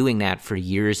they've been doing that for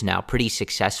years now pretty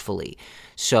successfully.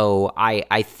 So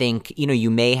I think,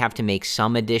 you may have to make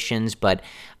some additions, but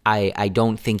I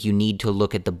don't think you need to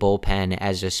look at the bullpen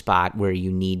as a spot where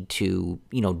you need to,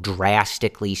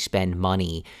 drastically spend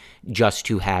money just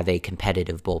to have a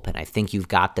competitive bullpen. I think you've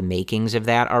got the makings of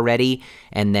that already,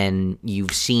 and then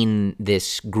you've seen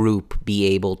this group be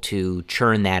able to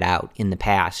churn that out in the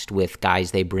past with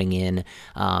guys they bring in.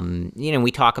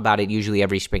 We talk about it usually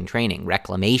every spring training,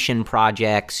 reclamation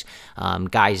projects,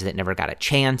 guys that never got a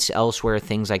chance elsewhere,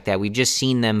 things like that. We've just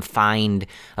seen them find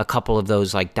a couple of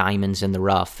those like diamonds in the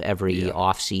rough every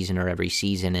offseason or every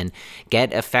season and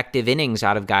get effective innings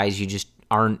out of guys you just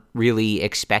aren't really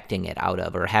expecting it out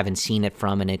of or haven't seen it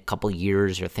from in a couple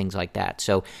years or things like that.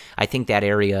 So I think that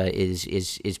area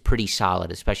is pretty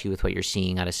solid, especially with what you're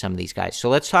seeing out of some of these guys. So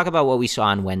let's talk about what we saw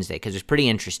on Wednesday, because it's pretty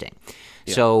interesting.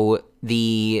 Yeah. So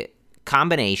the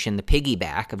combination, the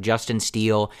piggyback of Justin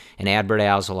Steele and Adbert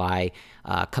Alzolay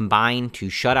combined to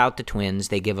shut out the Twins.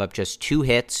 They give up just 2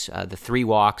 hits, the 3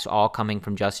 walks, all coming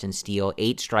from Justin Steele,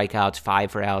 8 strikeouts,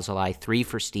 5 for Alzolay, 3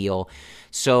 for Steele.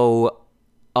 So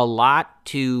a lot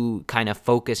to kind of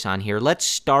focus on here. Let's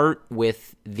start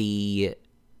with the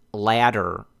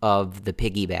ladder of the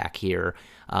piggyback here,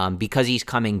 because he's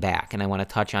coming back, and I want to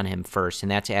touch on him first,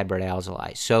 and that's Adbert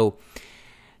Alzolay. So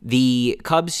the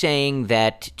Cubs saying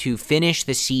that to finish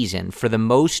the season, for the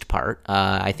most part,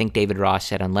 I think David Ross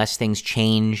said, unless things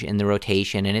change in the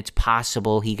rotation, and it's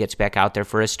possible he gets back out there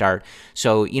for a start.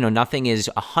 So, nothing is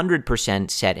 100%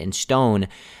 set in stone,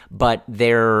 but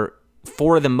they're,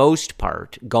 for the most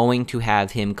part, going to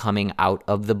have him coming out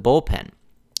of the bullpen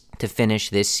to finish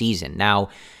this season. Now,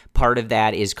 part of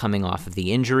that is coming off of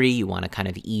the injury. You want to kind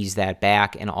of ease that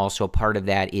back. And also part of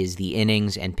that is the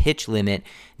innings and pitch limit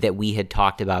that we had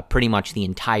talked about pretty much the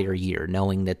entire year,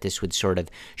 knowing that this would sort of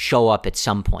show up at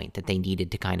some point, that they needed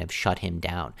to kind of shut him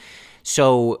down.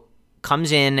 So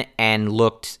comes in and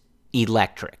looked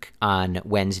electric on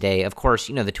Wednesday. Of course,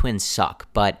 the Twins suck,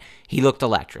 but he looked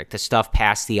electric. The stuff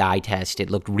passed the eye test. It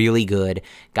looked really good.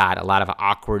 Got a lot of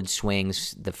awkward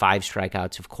swings, the 5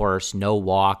 strikeouts, of course, no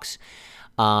walks.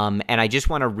 And I just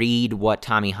want to read what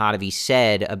Tommy Hotovy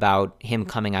said about him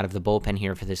coming out of the bullpen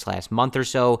here for this last month or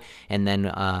so, and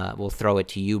then we'll throw it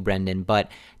to you, Brendan. But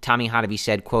Tommy Hotovy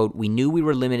said, quote, "We knew we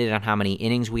were limited on how many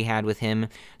innings we had with him,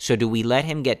 so do we let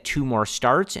him get 2 more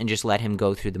starts and just let him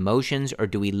go through the motions, or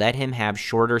do we let him have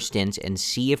shorter stints and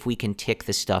see if we can tick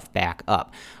the stuff back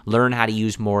up? Learn how to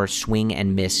use more swing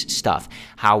and miss stuff,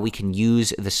 how we can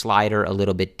use the slider a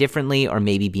little bit differently or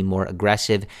maybe be more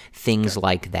aggressive, things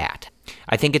like that."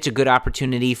 I think it's a good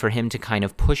opportunity for him to kind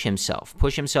of push himself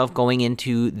going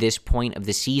into this point of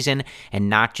the season and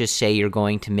not just say you're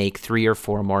going to make 3 or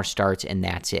 4 more starts and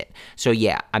that's it. So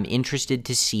yeah, I'm interested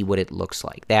to see what it looks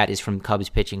like. That is from Cubs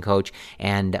pitching coach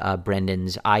and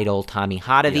Brendan's idol, Tommy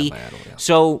Hotovy. Yeah, my idol, yeah.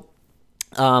 So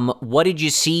what did you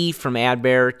see from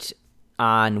Adbert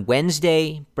on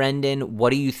Wednesday, Brendan? What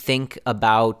do you think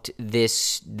about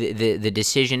this, the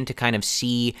decision to kind of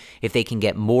see if they can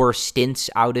get more stints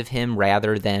out of him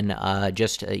rather than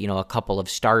just a couple of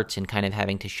starts and kind of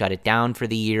having to shut it down for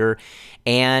the year?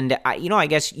 And I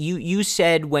guess you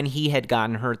said when he had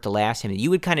gotten hurt the last time,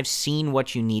 you had kind of seen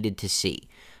what you needed to see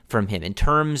from him in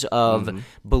terms of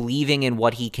believing in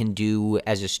what he can do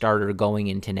as a starter going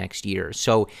into next year.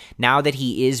 So now that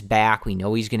he is back, we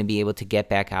know he's going to be able to get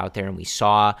back out there, and we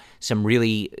saw some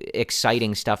really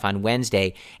exciting stuff on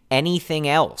Wednesday. Anything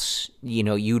else,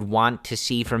 you'd want to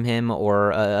see from him,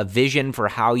 or a vision for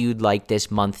how you'd like this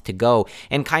month to go?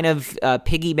 And kind of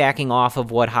piggybacking off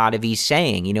of what Hotovy's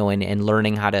saying, and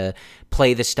learning how to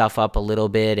play the stuff up a little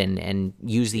bit and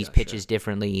use these pitches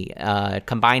differently,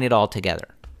 combine it all together.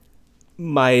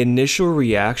 My initial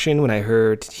reaction when I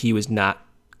heard he was not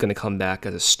going to come back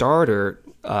as a starter,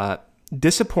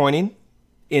 disappointing,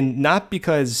 and not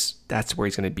because that's where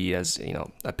he's going to be as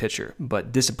a pitcher,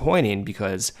 but disappointing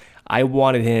because I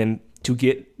wanted him to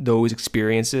get those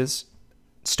experiences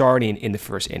starting in the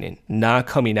first inning, not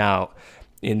coming out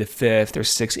in the 5th or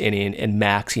 6th inning and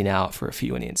maxing out for a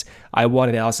few innings. I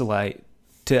wanted Alzolay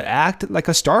to act like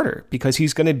a starter because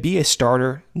he's going to be a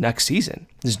starter next season.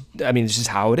 It's just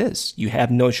how it is. You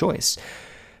have no choice.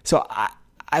 So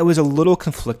I was a little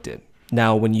conflicted.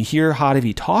 Now, when you hear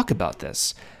Hotovy talk about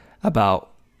this, about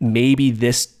maybe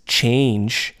this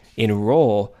change in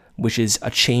role, which is a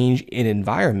change in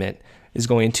environment, is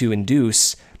going to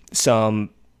induce some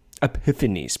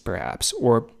epiphanies, perhaps,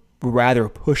 or rather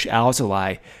push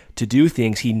Alzolay to do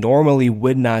things he normally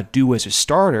would not do as a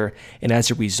starter, and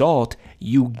as a result,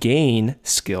 you gain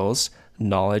skills,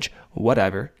 knowledge,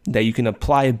 whatever, that you can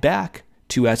apply back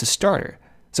to as a starter.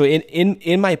 So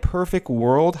in my perfect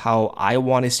world, how I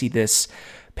want to see this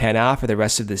pan out for the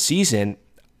rest of the season,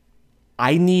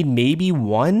 I need maybe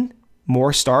one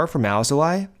more start from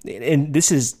Alzolay, and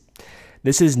this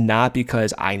is not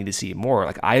because I need to see more.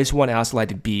 Like, I just want Alzolay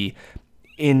to be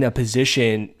in a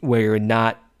position where you're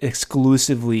not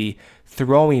exclusively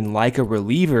throwing like a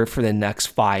reliever for the next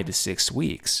 5 to 6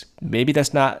 weeks. Maybe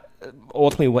that's not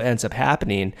ultimately what ends up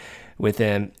happening with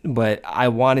him, but I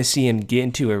want to see him get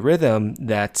into a rhythm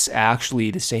that's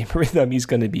actually the same rhythm he's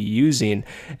going to be using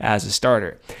as a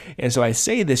starter. And so I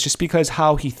say this just because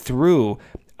how he threw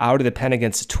out of the pen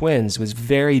against the Twins was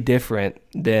very different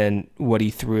than what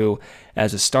he threw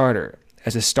as a starter.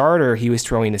 As a starter, he was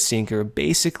throwing a sinker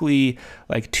basically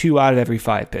like 2 out of every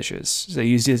 5 pitches. So he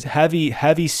used his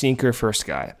heavy sinker first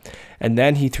guy. And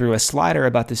then he threw a slider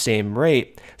about the same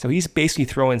rate. So he's basically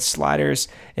throwing sliders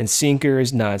and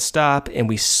sinkers nonstop. And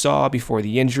we saw before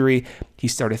the injury, he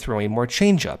started throwing more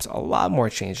changeups, a lot more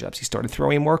changeups. He started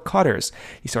throwing more cutters.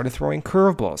 He started throwing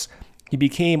curveballs. He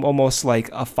became almost like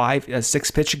a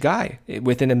 6-pitch guy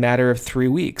within a matter of 3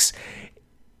 weeks.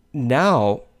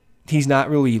 Now, he's not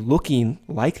really looking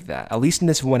like that, at least in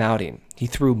this one outing. He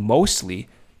threw mostly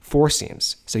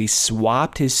 4-seams. So he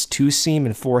swapped his 2-seam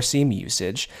and 4-seam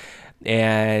usage,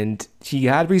 and he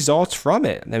had results from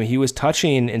it. I mean, he was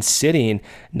touching and sitting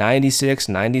 96,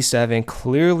 97.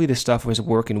 Clearly, the stuff was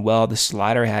working well. The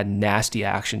slider had nasty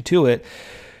action to it.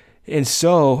 And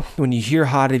so when you hear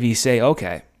Hottovy say,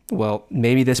 okay, well,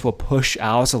 maybe this will push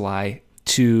Alzolay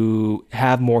to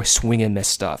have more swing and miss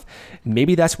stuff.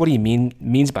 Maybe that's what he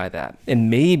means by that. And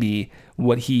maybe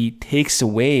what he takes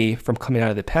away from coming out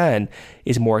of the pen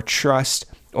is more trust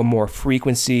or more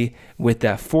frequency with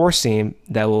that 4-seam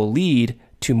that will lead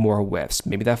to more whiffs.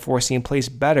 Maybe that 4-seam plays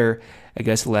better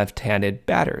against left-handed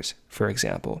batters, for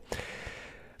example.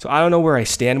 So I don't know where I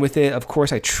stand with it. Of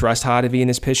course, I trust Hottovy in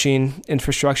his pitching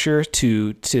infrastructure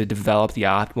to develop the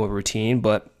optimal routine.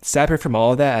 But separate from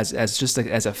all of that,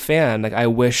 as a fan, like I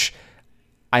wish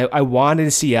I wanted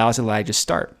to see Alzolay just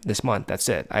start this month. That's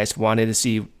it. I just wanted to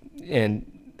see and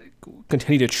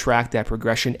continue to track that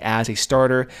progression as a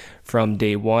starter from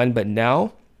day one. But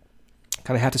now,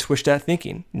 kind of have to switch that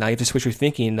thinking. Now you have to switch your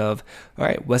thinking of, all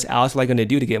right, what's Alzolay going to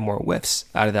do to get more whiffs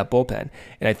out of that bullpen?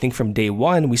 And I think from day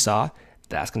one we saw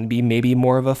that's going to be maybe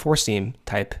more of a 4-seam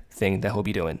type thing that he'll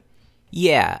be doing.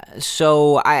 Yeah,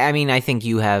 so I mean, I think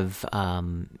you have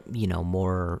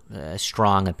more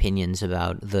strong opinions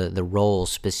about the role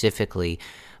specifically,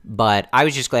 but I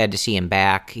was just glad to see him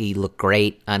back. He looked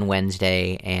great on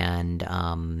Wednesday, and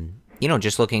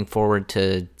just looking forward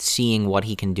to seeing what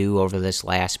he can do over this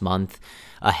last month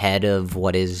ahead of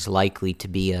what is likely to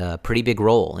be a pretty big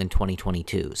role in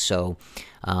 2022. So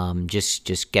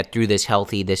just get through this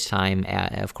healthy this time,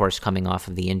 of course, coming off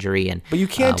of the injury. But you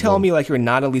can't tell me like you're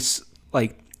not at least,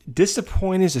 like,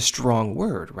 disappointed is a strong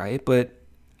word, right? But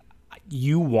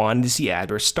you wanted to see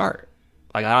Adbert start.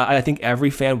 Like, I think every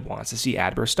fan wants to see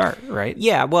Adbert start, right?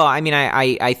 Yeah, well, I mean,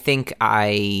 I think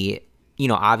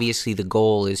obviously the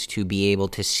goal is to be able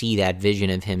to see that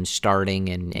vision of him starting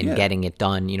and getting it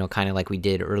done, kind of like we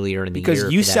did earlier in the year.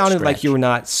 Because you sounded like you were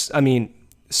not, I mean,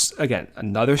 again,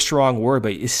 another strong word,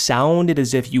 but it sounded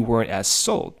as if you weren't as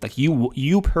sold. Like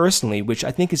you personally, which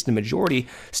I think is the majority,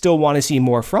 still want to see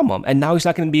more from him. And now he's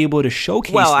not going to be able to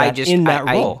showcase that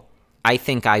role. I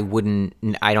think I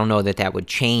don't know that would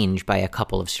change by a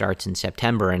couple of starts in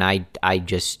September, and I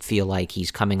just feel like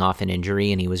he's coming off an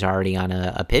injury and he was already on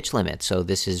a pitch limit, so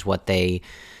this is what they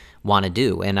want to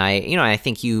do. And I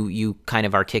think you kind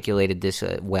of articulated this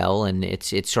well, and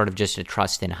it's sort of just a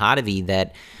trust in Hottovy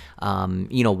that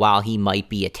while he might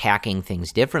be attacking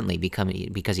things differently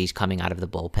because he's coming out of the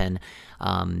bullpen,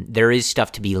 there is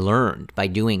stuff to be learned by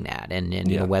doing that.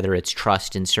 And whether it's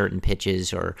trust in certain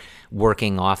pitches or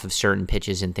working off of certain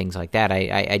pitches and things like that,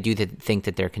 I do think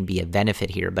that there can be a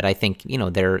benefit here. But I think,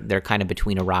 they're kind of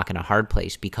between a rock and a hard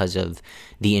place because of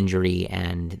the injury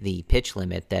and the pitch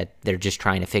limit, that they're just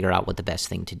trying to figure out what the best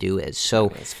thing to do is. So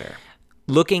that's fair.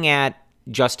 Looking at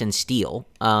Justin Steele,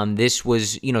 this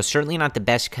was, certainly not the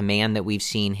best command that we've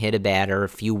seen. Hit a batter, a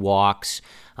few walks,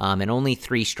 and only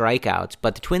 3 strikeouts.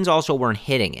 But the Twins also weren't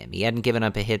hitting him. He hadn't given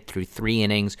up a hit through 3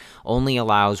 innings, only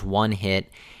allows 1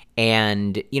 hit.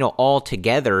 And,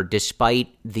 altogether, despite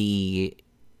the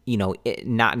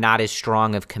not as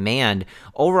strong of command.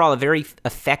 Overall, a very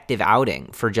effective outing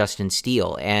for Justin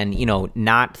Steele, and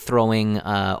not throwing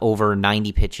over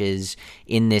 90 pitches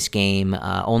in this game,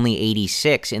 only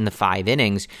 86 in the 5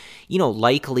 innings.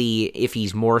 Likely if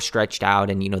he's more stretched out,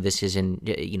 and this isn't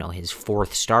his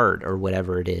 4th start or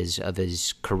whatever it is of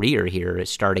his career here,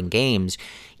 starting games,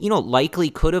 likely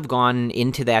could have gone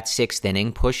into that 6th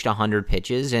inning, pushed 100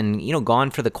 pitches, and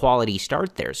gone for the quality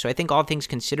start there. So I think all things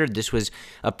considered, this was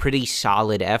a pretty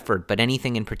solid effort. But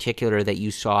anything in particular that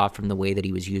you saw from the way that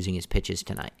he was using his pitches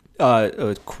tonight? It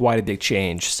was quite a big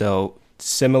change. So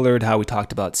similar to how we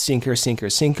talked about sinker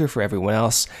for everyone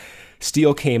else,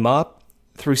 Steele came up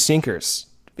through sinkers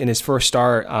in his first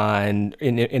start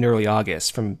in early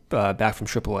August back from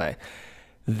AAA.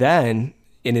 Then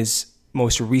in his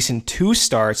most recent 2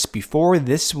 starts before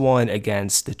this one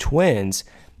against the Twins,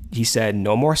 he said,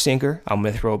 no more sinker. I'm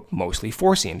going to throw mostly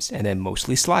 4-seams and then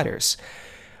mostly sliders.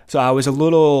 So I was a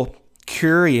little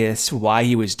curious why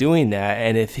he was doing that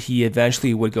and if he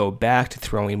eventually would go back to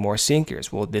throwing more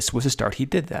sinkers. Well, this was a start he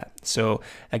did that. So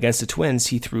against the Twins,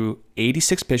 he threw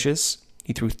 86 pitches.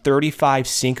 He threw 35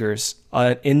 sinkers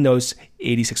in those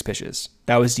 86 pitches.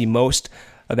 That was the most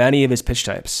of any of his pitch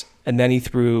types. And then he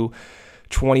threw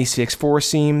 26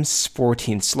 4-seams,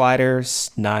 14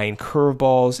 sliders, 9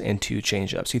 curveballs, and 2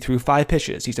 changeups. He threw 5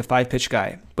 pitches. He's a 5-pitch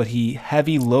guy, but he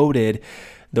heavy loaded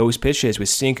those pitches with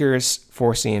sinkers,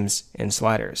 4-seams, and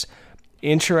sliders.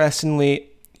 Interestingly,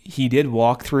 he did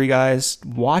walk 3 guys.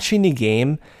 Watching the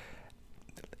game,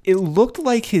 it looked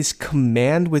like his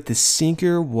command with the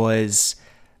sinker was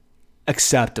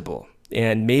acceptable.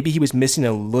 And maybe he was missing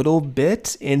a little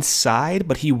bit inside,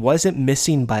 but he wasn't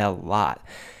missing by a lot.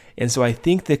 And so I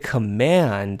think the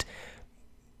command,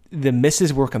 the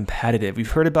misses were competitive. We've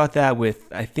heard about that with,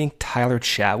 I think, Tyler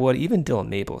Chatwood, even Dylan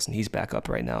Maples, and he's back up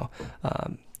right now,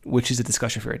 which is a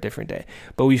discussion for a different day.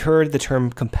 But we've heard the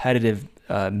term competitive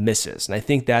misses, and I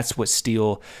think that's what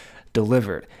Steele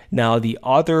delivered. Now, the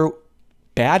other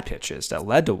bad pitches that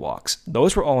led to walks,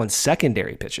 those were all in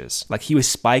secondary pitches. Like he was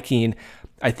spiking,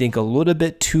 I think, a little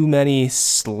bit too many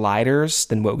sliders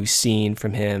than what we've seen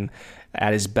from him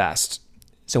at his best.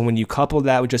 So when you couple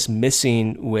that with just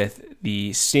missing with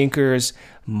the sinkers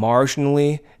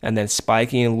marginally and then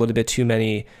spiking a little bit too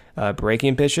many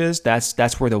breaking pitches,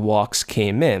 that's where the walks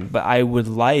came in. But I would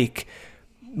like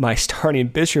my starting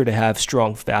pitcher to have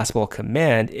strong fastball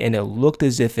command, and it looked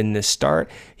as if in this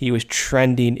start he was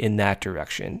trending in that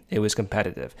direction. It was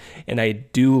competitive. And I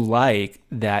do like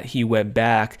that he went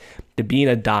back to being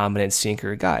a dominant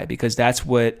sinker guy, because that's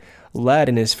what led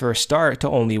in his first start to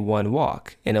only 1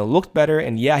 walk. And it looked better,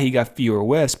 and yeah, he got fewer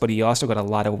whiffs, but he also got a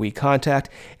lot of weak contact,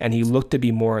 and he looked to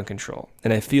be more in control.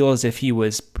 And I feel as if he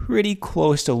was pretty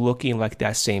close to looking like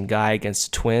that same guy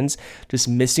against the Twins, just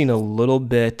missing a little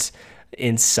bit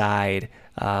inside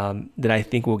that I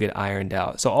think will get ironed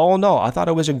out. So all in all, I thought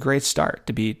it was a great start,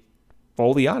 to be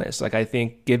fully honest. Like, I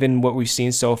think given what we've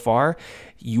seen so far,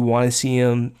 you want to see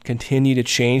him continue to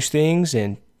change things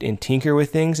and tinker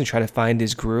with things and try to find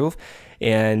his groove.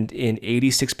 And in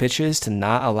 86 pitches to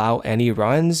not allow any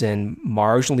runs and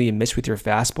marginally miss with your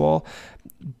fastball,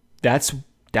 that's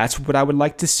what I would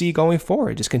like to see going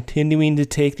forward. Just continuing to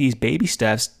take these baby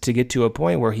steps to get to a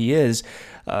point where he is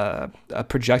a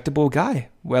projectable guy,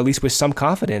 well, at least with some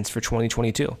confidence for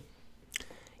 2022.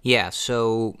 Yeah,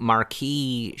 so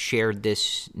Marquis shared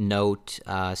this note.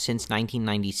 Since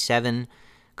 1997,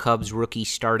 Cubs rookie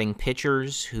starting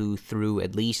pitchers who threw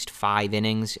at least 5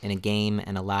 innings in a game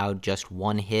and allowed just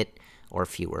 1 hit or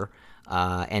fewer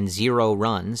and 0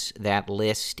 runs. That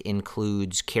list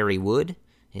includes Kerry Wood,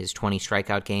 his 20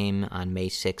 strikeout game on May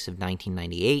 6th of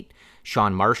 1998,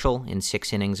 Sean Marshall in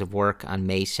 6 innings of work on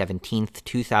May 17th,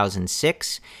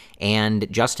 2006,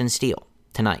 and Justin Steele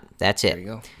tonight. That's it. There you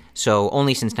go. So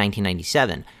only since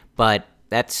 1997, but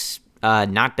that's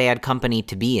not bad company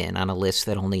to be in on a list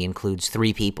that only includes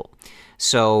 3 people.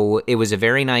 So it was a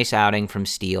very nice outing from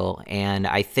Steele, and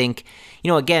I think,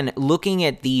 again, looking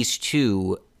at these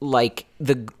two, like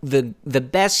the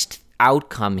best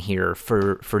outcome here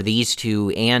for these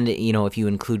two, and if you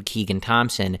include Keegan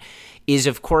Thompson, is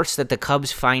of course that the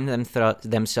Cubs find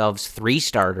themselves 3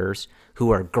 starters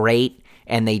who are great,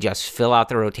 and they just fill out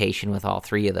the rotation with all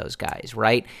 3 of those guys,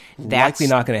 right? That's likely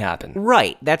not going to happen.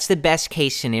 Right. That's the best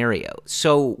case scenario.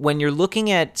 So when you're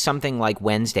looking at something like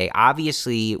Wednesday,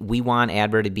 obviously we want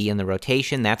Adbert to be in the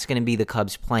rotation. That's going to be the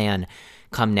Cubs' plan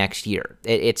come next year.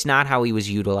 It's not how he was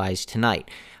utilized tonight.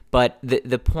 But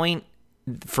the point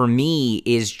for me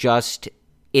is just,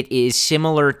 it is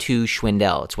similar to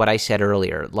Schwindel. It's what I said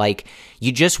earlier. Like,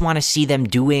 you just want to see them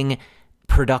doing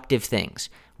productive things,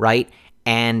 right?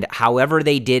 And however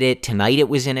they did it, tonight it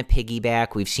was in a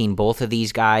piggyback. We've seen both of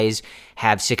these guys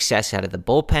have success out of the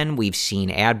bullpen. We've seen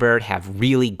Adbert have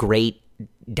really great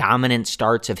dominant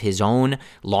starts of his own,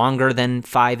 longer than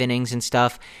 5 innings and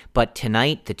stuff. But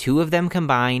tonight, the two of them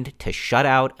combined to shut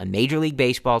out a Major League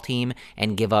Baseball team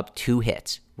and give up 2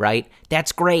 hits, right?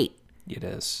 That's great. It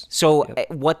is. So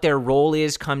what their role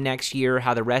is come next year,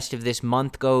 how the rest of this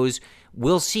month goes,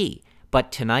 we'll see.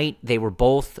 But tonight, they were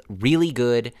both really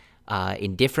good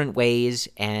in different ways,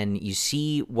 and you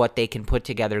see what they can put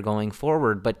together going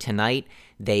forward. But tonight,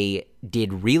 they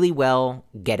did really well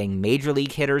getting major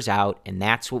league hitters out, and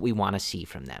that's what we want to see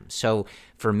from them. So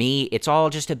for me, it's all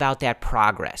just about that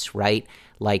progress, right?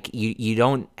 Like you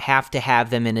don't have to have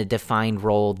them in a defined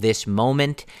role this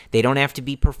moment. They don't have to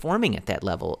be performing at that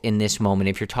level in this moment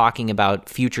if you're talking about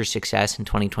future success in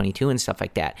 2022 and stuff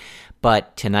like that.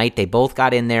 But tonight, they both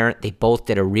got in there. They both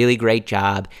did a really great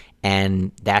job,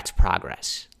 and that's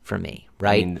progress for me,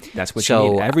 right? I mean, that's what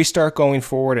you need. Every start going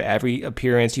forward, every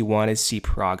appearance, you want to see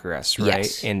progress, right?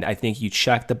 Yes. And I think you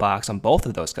check the box on both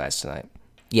of those guys tonight.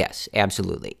 Yes,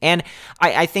 absolutely. And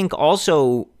I think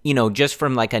also, just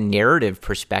from like a narrative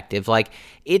perspective, like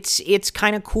it's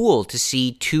kind of cool to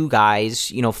see 2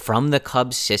 guys, from the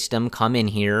Cubs system come in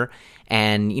here.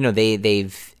 And,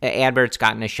 they've Adbert's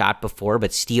gotten a shot before,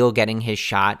 but Steele getting his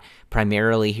shot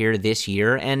primarily here this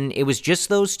year. And it was just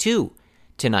those 2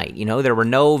 tonight. There were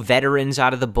no veterans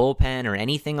out of the bullpen or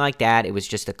anything like that. It was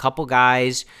just a couple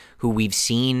guys who we've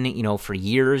seen, for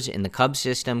years in the Cubs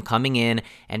system coming in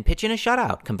and pitching a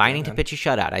shutout, combining to pitch a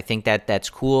shutout. I think that's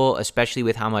cool, especially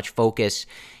with how much focus,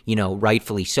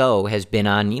 rightfully so, has been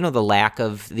on, the lack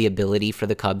of the ability for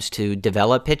the Cubs to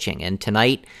develop pitching. And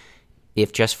tonight,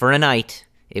 if just for a night,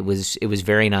 it was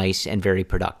very nice and very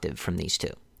productive from these 2.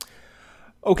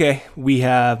 Okay, we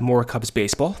have more Cubs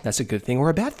baseball. That's a good thing or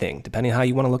a bad thing, depending on how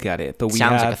you want to look at it. But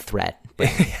sounds like a threat.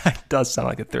 It does sound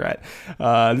like a threat.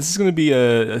 This is going to be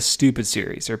a stupid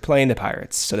series. They're playing the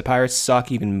Pirates, so the Pirates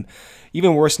suck even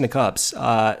worse than the Cubs.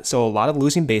 So a lot of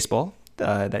losing baseball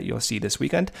that you'll see this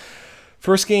weekend.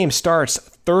 First game starts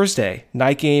Thursday,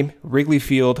 night game, Wrigley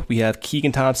Field. We have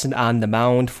Keegan Thompson on the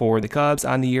mound for the Cubs.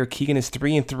 On the year, Keegan is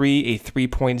 3-3, a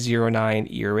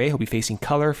 3.09 ERA. He'll be facing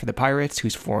Color for the Pirates,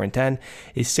 who's 4-10,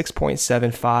 a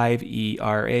 6.75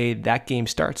 ERA. That game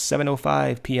starts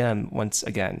 7:05 p.m. once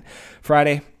again.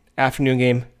 Friday, afternoon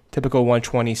game, typical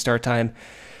 1:20 start time.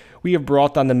 We have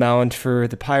Brault on the mound for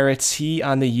the Pirates. He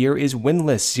on the year is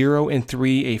winless,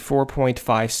 0-3, a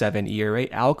 4.57 ERA.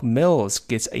 Alec Mills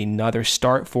gets another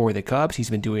start for the Cubs.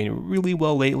 He's been doing really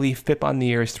well lately. FIP on the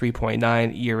year is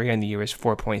 3.9, ERA on the year is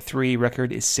 4.3.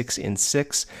 Record is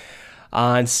 6-6.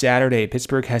 On Saturday,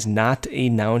 Pittsburgh has not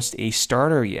announced a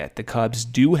starter yet. The Cubs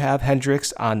do have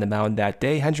Hendricks on the mound that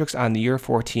day. Hendricks on the year,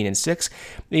 14-6,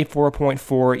 a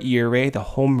 4.4 ERA. The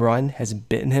home run has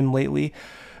bitten him lately.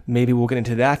 Maybe we'll get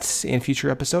into that in future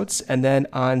episodes. And then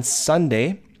on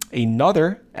Sunday,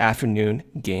 another afternoon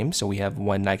game. So we have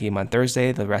one night game on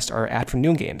Thursday. The rest are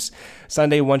afternoon games.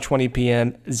 Sunday, 1:20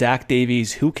 p.m. Zach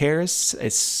Davies, who cares?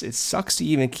 It sucks to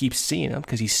even keep seeing him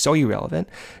because he's so irrelevant.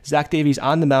 Zach Davies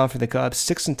on the mound for the Cubs,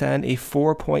 6-10, a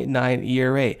 4.9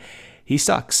 ERA. He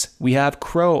sucks. We have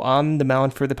Crow on the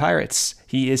mound for the Pirates.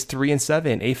 He is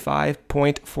 3-7, a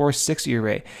 5.46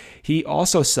 ERA. He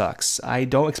also sucks. I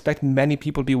don't expect many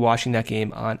people to be watching that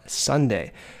game on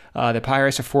Sunday. The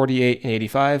Pirates are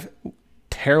 48-85.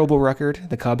 Terrible record.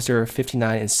 The Cubs are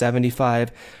 59-75.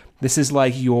 This is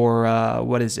like your,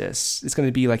 what is this? It's going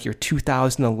to be like your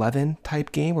 2011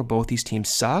 type game where both these teams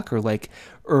suck, or like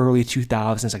early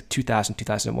 2000s, like 2000,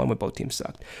 2001 when both teams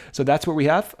sucked. So that's what we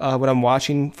have. What I'm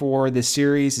watching for this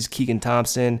series is Keegan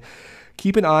Thompson.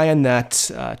 Keep an eye on that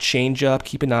changeup.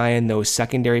 Keep an eye on those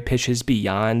secondary pitches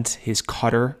beyond his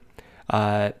cutter.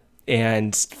 And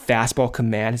fastball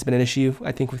command has been an issue,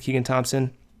 I think, with Keegan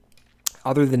Thompson.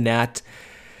 Other than that,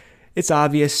 it's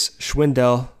obvious.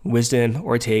 Schwindel, Wisdom,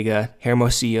 Ortega,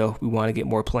 Hermosillo, we want to get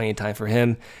more playing time for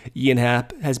him. Ian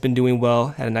Happ has been doing well.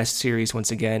 Had a nice series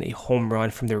once again. A home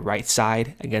run from the right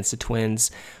side against the Twins.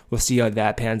 We'll see how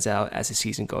that pans out as the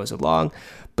season goes along.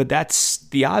 But that's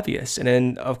the obvious. And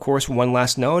then, of course, one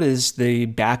last note is the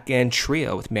back-end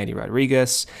trio with Manny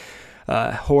Rodriguez,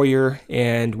 Hoyer,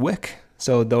 and Wick.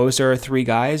 So those are 3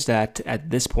 guys that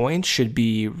at this point should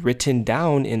be written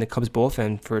down in the Cubs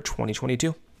bullpen for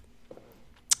 2022.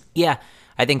 Yeah,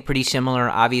 I think pretty similar.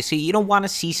 Obviously, you don't want to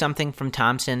see something from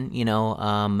Thompson,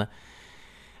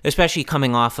 especially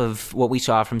coming off of what we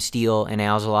saw from Steele and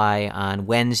Alzolay on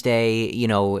Wednesday.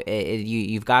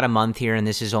 You've got a month here, and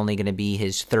this is only going to be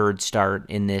his 3rd start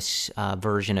in this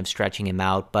version of stretching him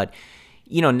out. But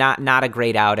not a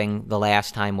great outing. The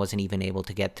last time wasn't even able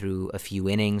to get through a few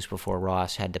innings before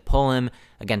Ross had to pull him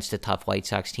against a tough White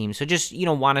Sox team. So just,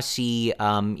 want to see,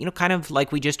 kind of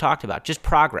like we just talked about, just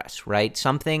progress, right?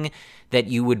 Something that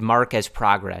you would mark as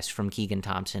progress from Keegan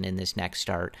Thompson in this next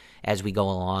start as we go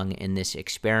along in this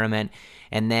experiment.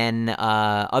 And then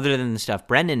other than the stuff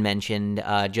Brendan mentioned,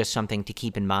 just something to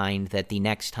keep in mind that the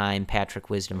next time Patrick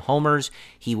Wisdom homers,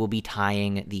 he will be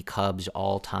tying the Cubs'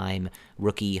 all-time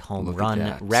rookie home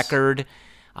run record.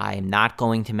 I am not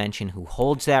going to mention who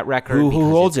holds that record. Who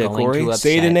holds it, Corey?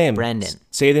 Say the name. Brendan.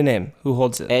 Say the name. Who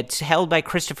holds it? It's held by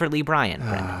Christopher Lee Bryant,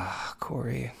 Brendan.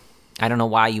 Corey. I don't know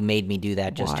why you made me do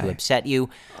that just to upset you.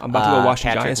 I'm about to go watch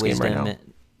the Giants game right now.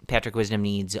 Patrick Wisdom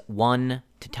needs 1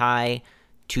 to tie,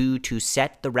 2 to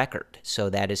set the record. So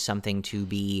that is something to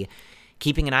be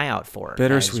keeping an eye out for.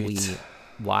 Bittersweet. As we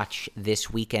watch this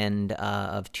weekend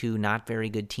of 2 not very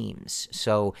good teams.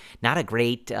 So not a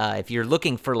great, if you're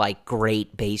looking for like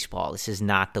great baseball, this is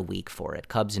not the week for it.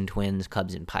 Cubs and Twins,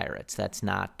 Cubs and Pirates. That's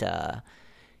not,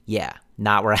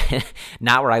 not where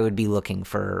I would be looking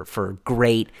for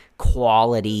great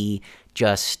quality.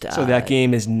 So that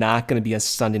game is not going to be a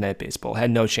Sunday Night Baseball.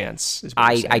 Had no chance.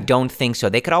 I don't think so.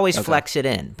 They could always flex it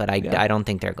in, but I don't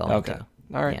think they're going to.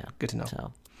 All right. Good to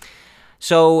know.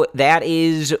 So that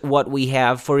is what we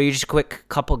have for you. Just a quick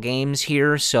couple games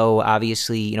here. So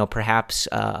obviously, perhaps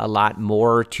a lot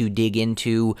more to dig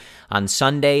into on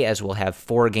Sunday, as we'll have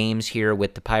 4 games here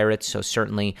with the Pirates. So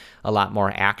certainly a lot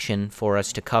more action for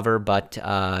us to cover. But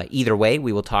either way,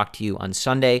 we will talk to you on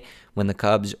Sunday when the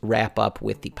Cubs wrap up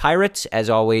with the Pirates. As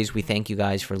always, we thank you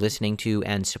guys for listening to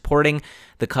and supporting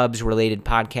the Cubs-related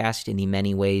podcast in the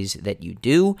many ways that you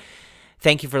do.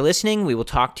 Thank you for listening. We will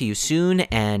talk to you soon,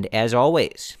 and as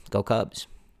always, go Cubs.